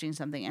Gina touching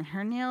something, and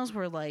her nails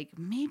were like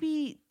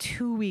maybe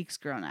 2 weeks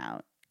grown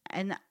out.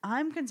 And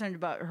I'm concerned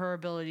about her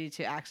ability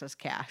to access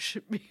cash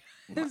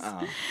because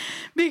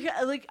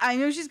like I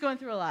know she's going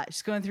through a lot.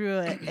 She's going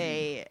through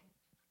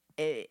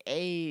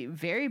a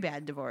very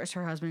bad divorce.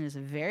 Her husband is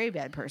a very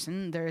bad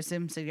person. There is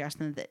some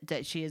suggestion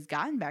that she has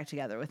gotten back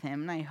together with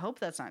him, and I hope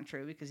that's not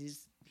true because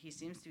he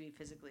seems to be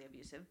physically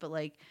abusive. But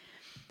like,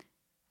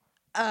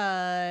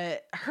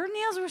 her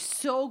nails were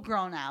so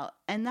grown out,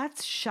 and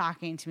that's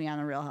shocking to me on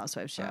a Real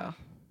Housewives show.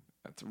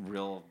 That's a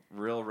real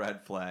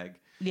red flag.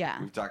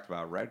 Yeah. We've talked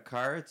about red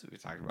cards. We've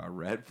talked about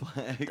red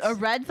flags. A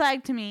red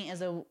flag to me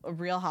is a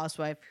Real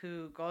Housewife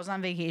who goes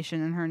on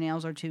vacation and her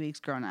nails are 2 weeks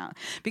grown out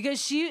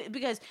because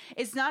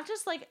it's not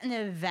just like an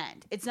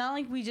event. It's not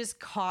like we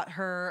just caught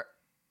her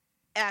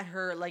at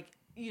her, like,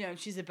 you know,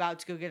 she's about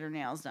to go get her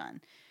nails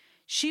done.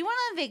 She went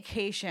on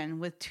vacation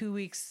with 2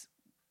 weeks.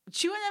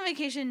 She went on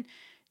vacation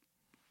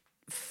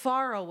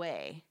far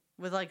away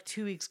with like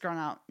 2 weeks grown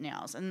out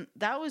nails. And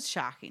that was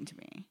shocking to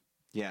me.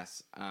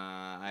 Yes,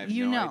 I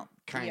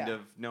kind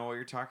of know what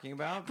you're talking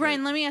about.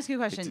 Brian, let me ask you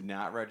a It question. did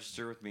not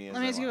register with me.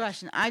 Let me ask you a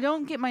question. I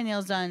don't get my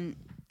nails done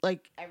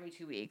like every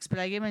 2 weeks, but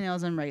I get my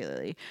nails done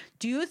regularly.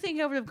 Do you think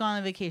I would have gone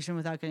on vacation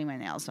without getting my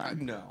nails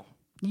done? No.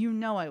 You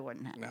know I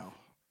wouldn't have. No.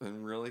 It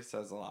really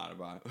says a lot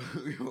about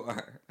who you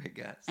are, I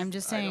guess. I'm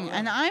just I saying, don't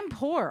and know. I'm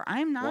poor.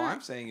 I'm not. Well,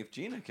 I'm saying if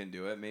Gina can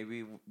do it,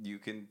 maybe you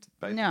can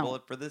bite No. the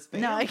bullet for this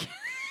family. No, I can't.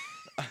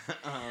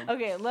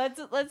 Okay, let's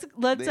The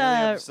only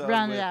episode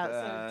round it with,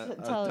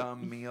 out. So a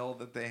dumb meal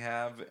that they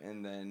have,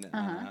 and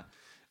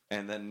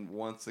then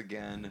once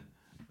again,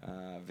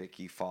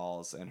 Vicky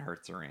falls and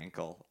hurts her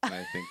ankle, and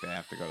I think they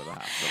have to go to the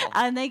hospital.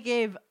 And they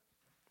gave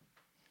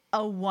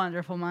a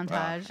wonderful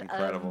montage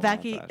incredible of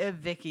Becky,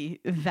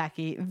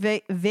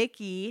 montage.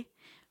 Vicky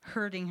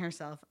hurting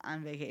herself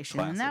on vacation,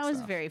 and that Classic was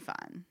stuff. very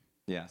fun.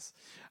 Yes.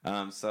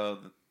 So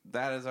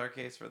that is our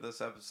case for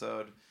this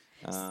episode.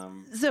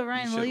 So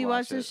Ryan, will you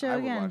watch this show I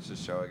again? will watch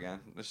this show again.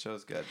 This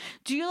show's good.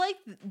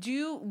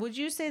 Would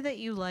you say that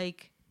you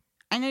like?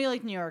 I know you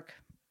like New York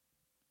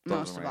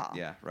most of Right. all.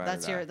 Yeah, right.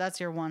 That's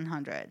your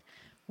 100.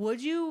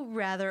 Would you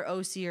rather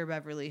OC or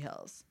Beverly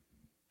Hills?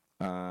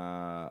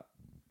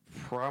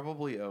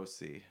 Probably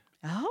OC.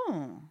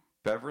 Oh,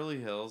 Beverly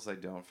Hills, I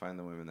don't find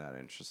the women that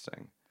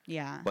interesting.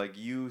 yeah. Like,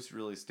 you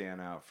really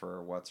stand out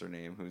for what's her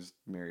name, who's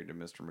married to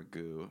Mr.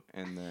 Magoo,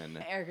 and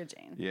then Erica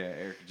Jane. yeah,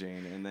 Erica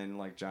Jane, and then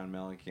like John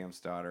Mellencamp's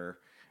daughter.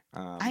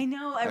 I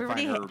know I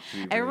everybody. find her to be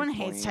very Everyone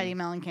hates plain. Teddy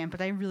Mellencamp,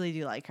 but I really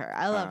do like her.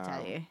 I love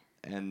Teddy.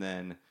 And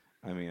then,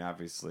 I mean,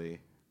 obviously,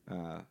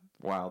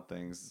 Wild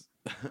Things.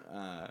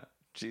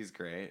 She's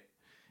great,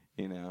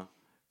 you know.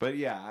 But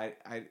yeah,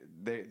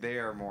 they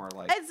are more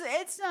like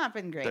It's not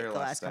been great they're the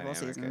less last couple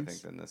dynamic, seasons. I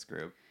think, than this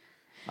group.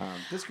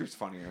 This group's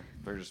funnier.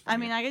 They're just. I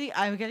Funnier. mean,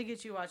 I gotta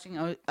get you watching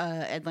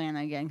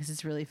Atlanta again because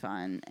it's really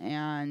fun,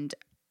 and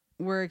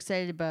we're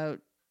excited about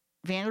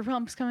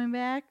Vanderpump's coming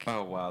back.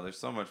 Oh wow, there's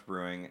so much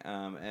brewing.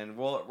 And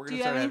we're Do gonna you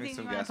start have having anything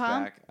some you wanna guests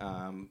plug?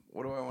 back.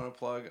 What do I want to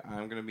plug?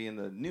 I'm gonna be in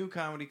the new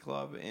comedy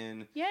club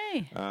in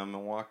Yay!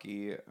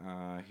 Milwaukee.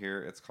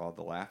 Here it's called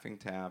the Laughing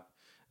Tap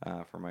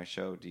for my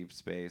show Deep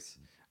Space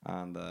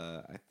on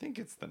I think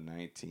it's the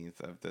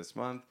 19th of this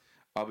month.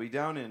 I'll be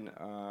down in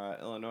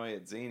Illinois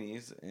at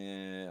Zanies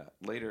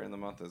later in the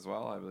month as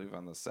well. I believe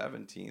on the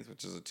 17th,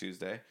 which is a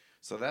Tuesday.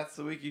 So that's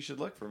the week you should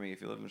look for me.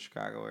 If you live in the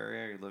Chicago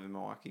area or you live in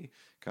Milwaukee,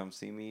 come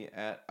see me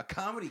at a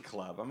comedy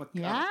club. I'm a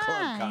club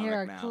comic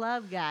You're a now.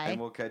 club guy. And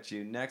we'll catch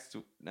you next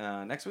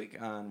week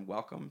on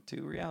Welcome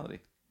to Reality.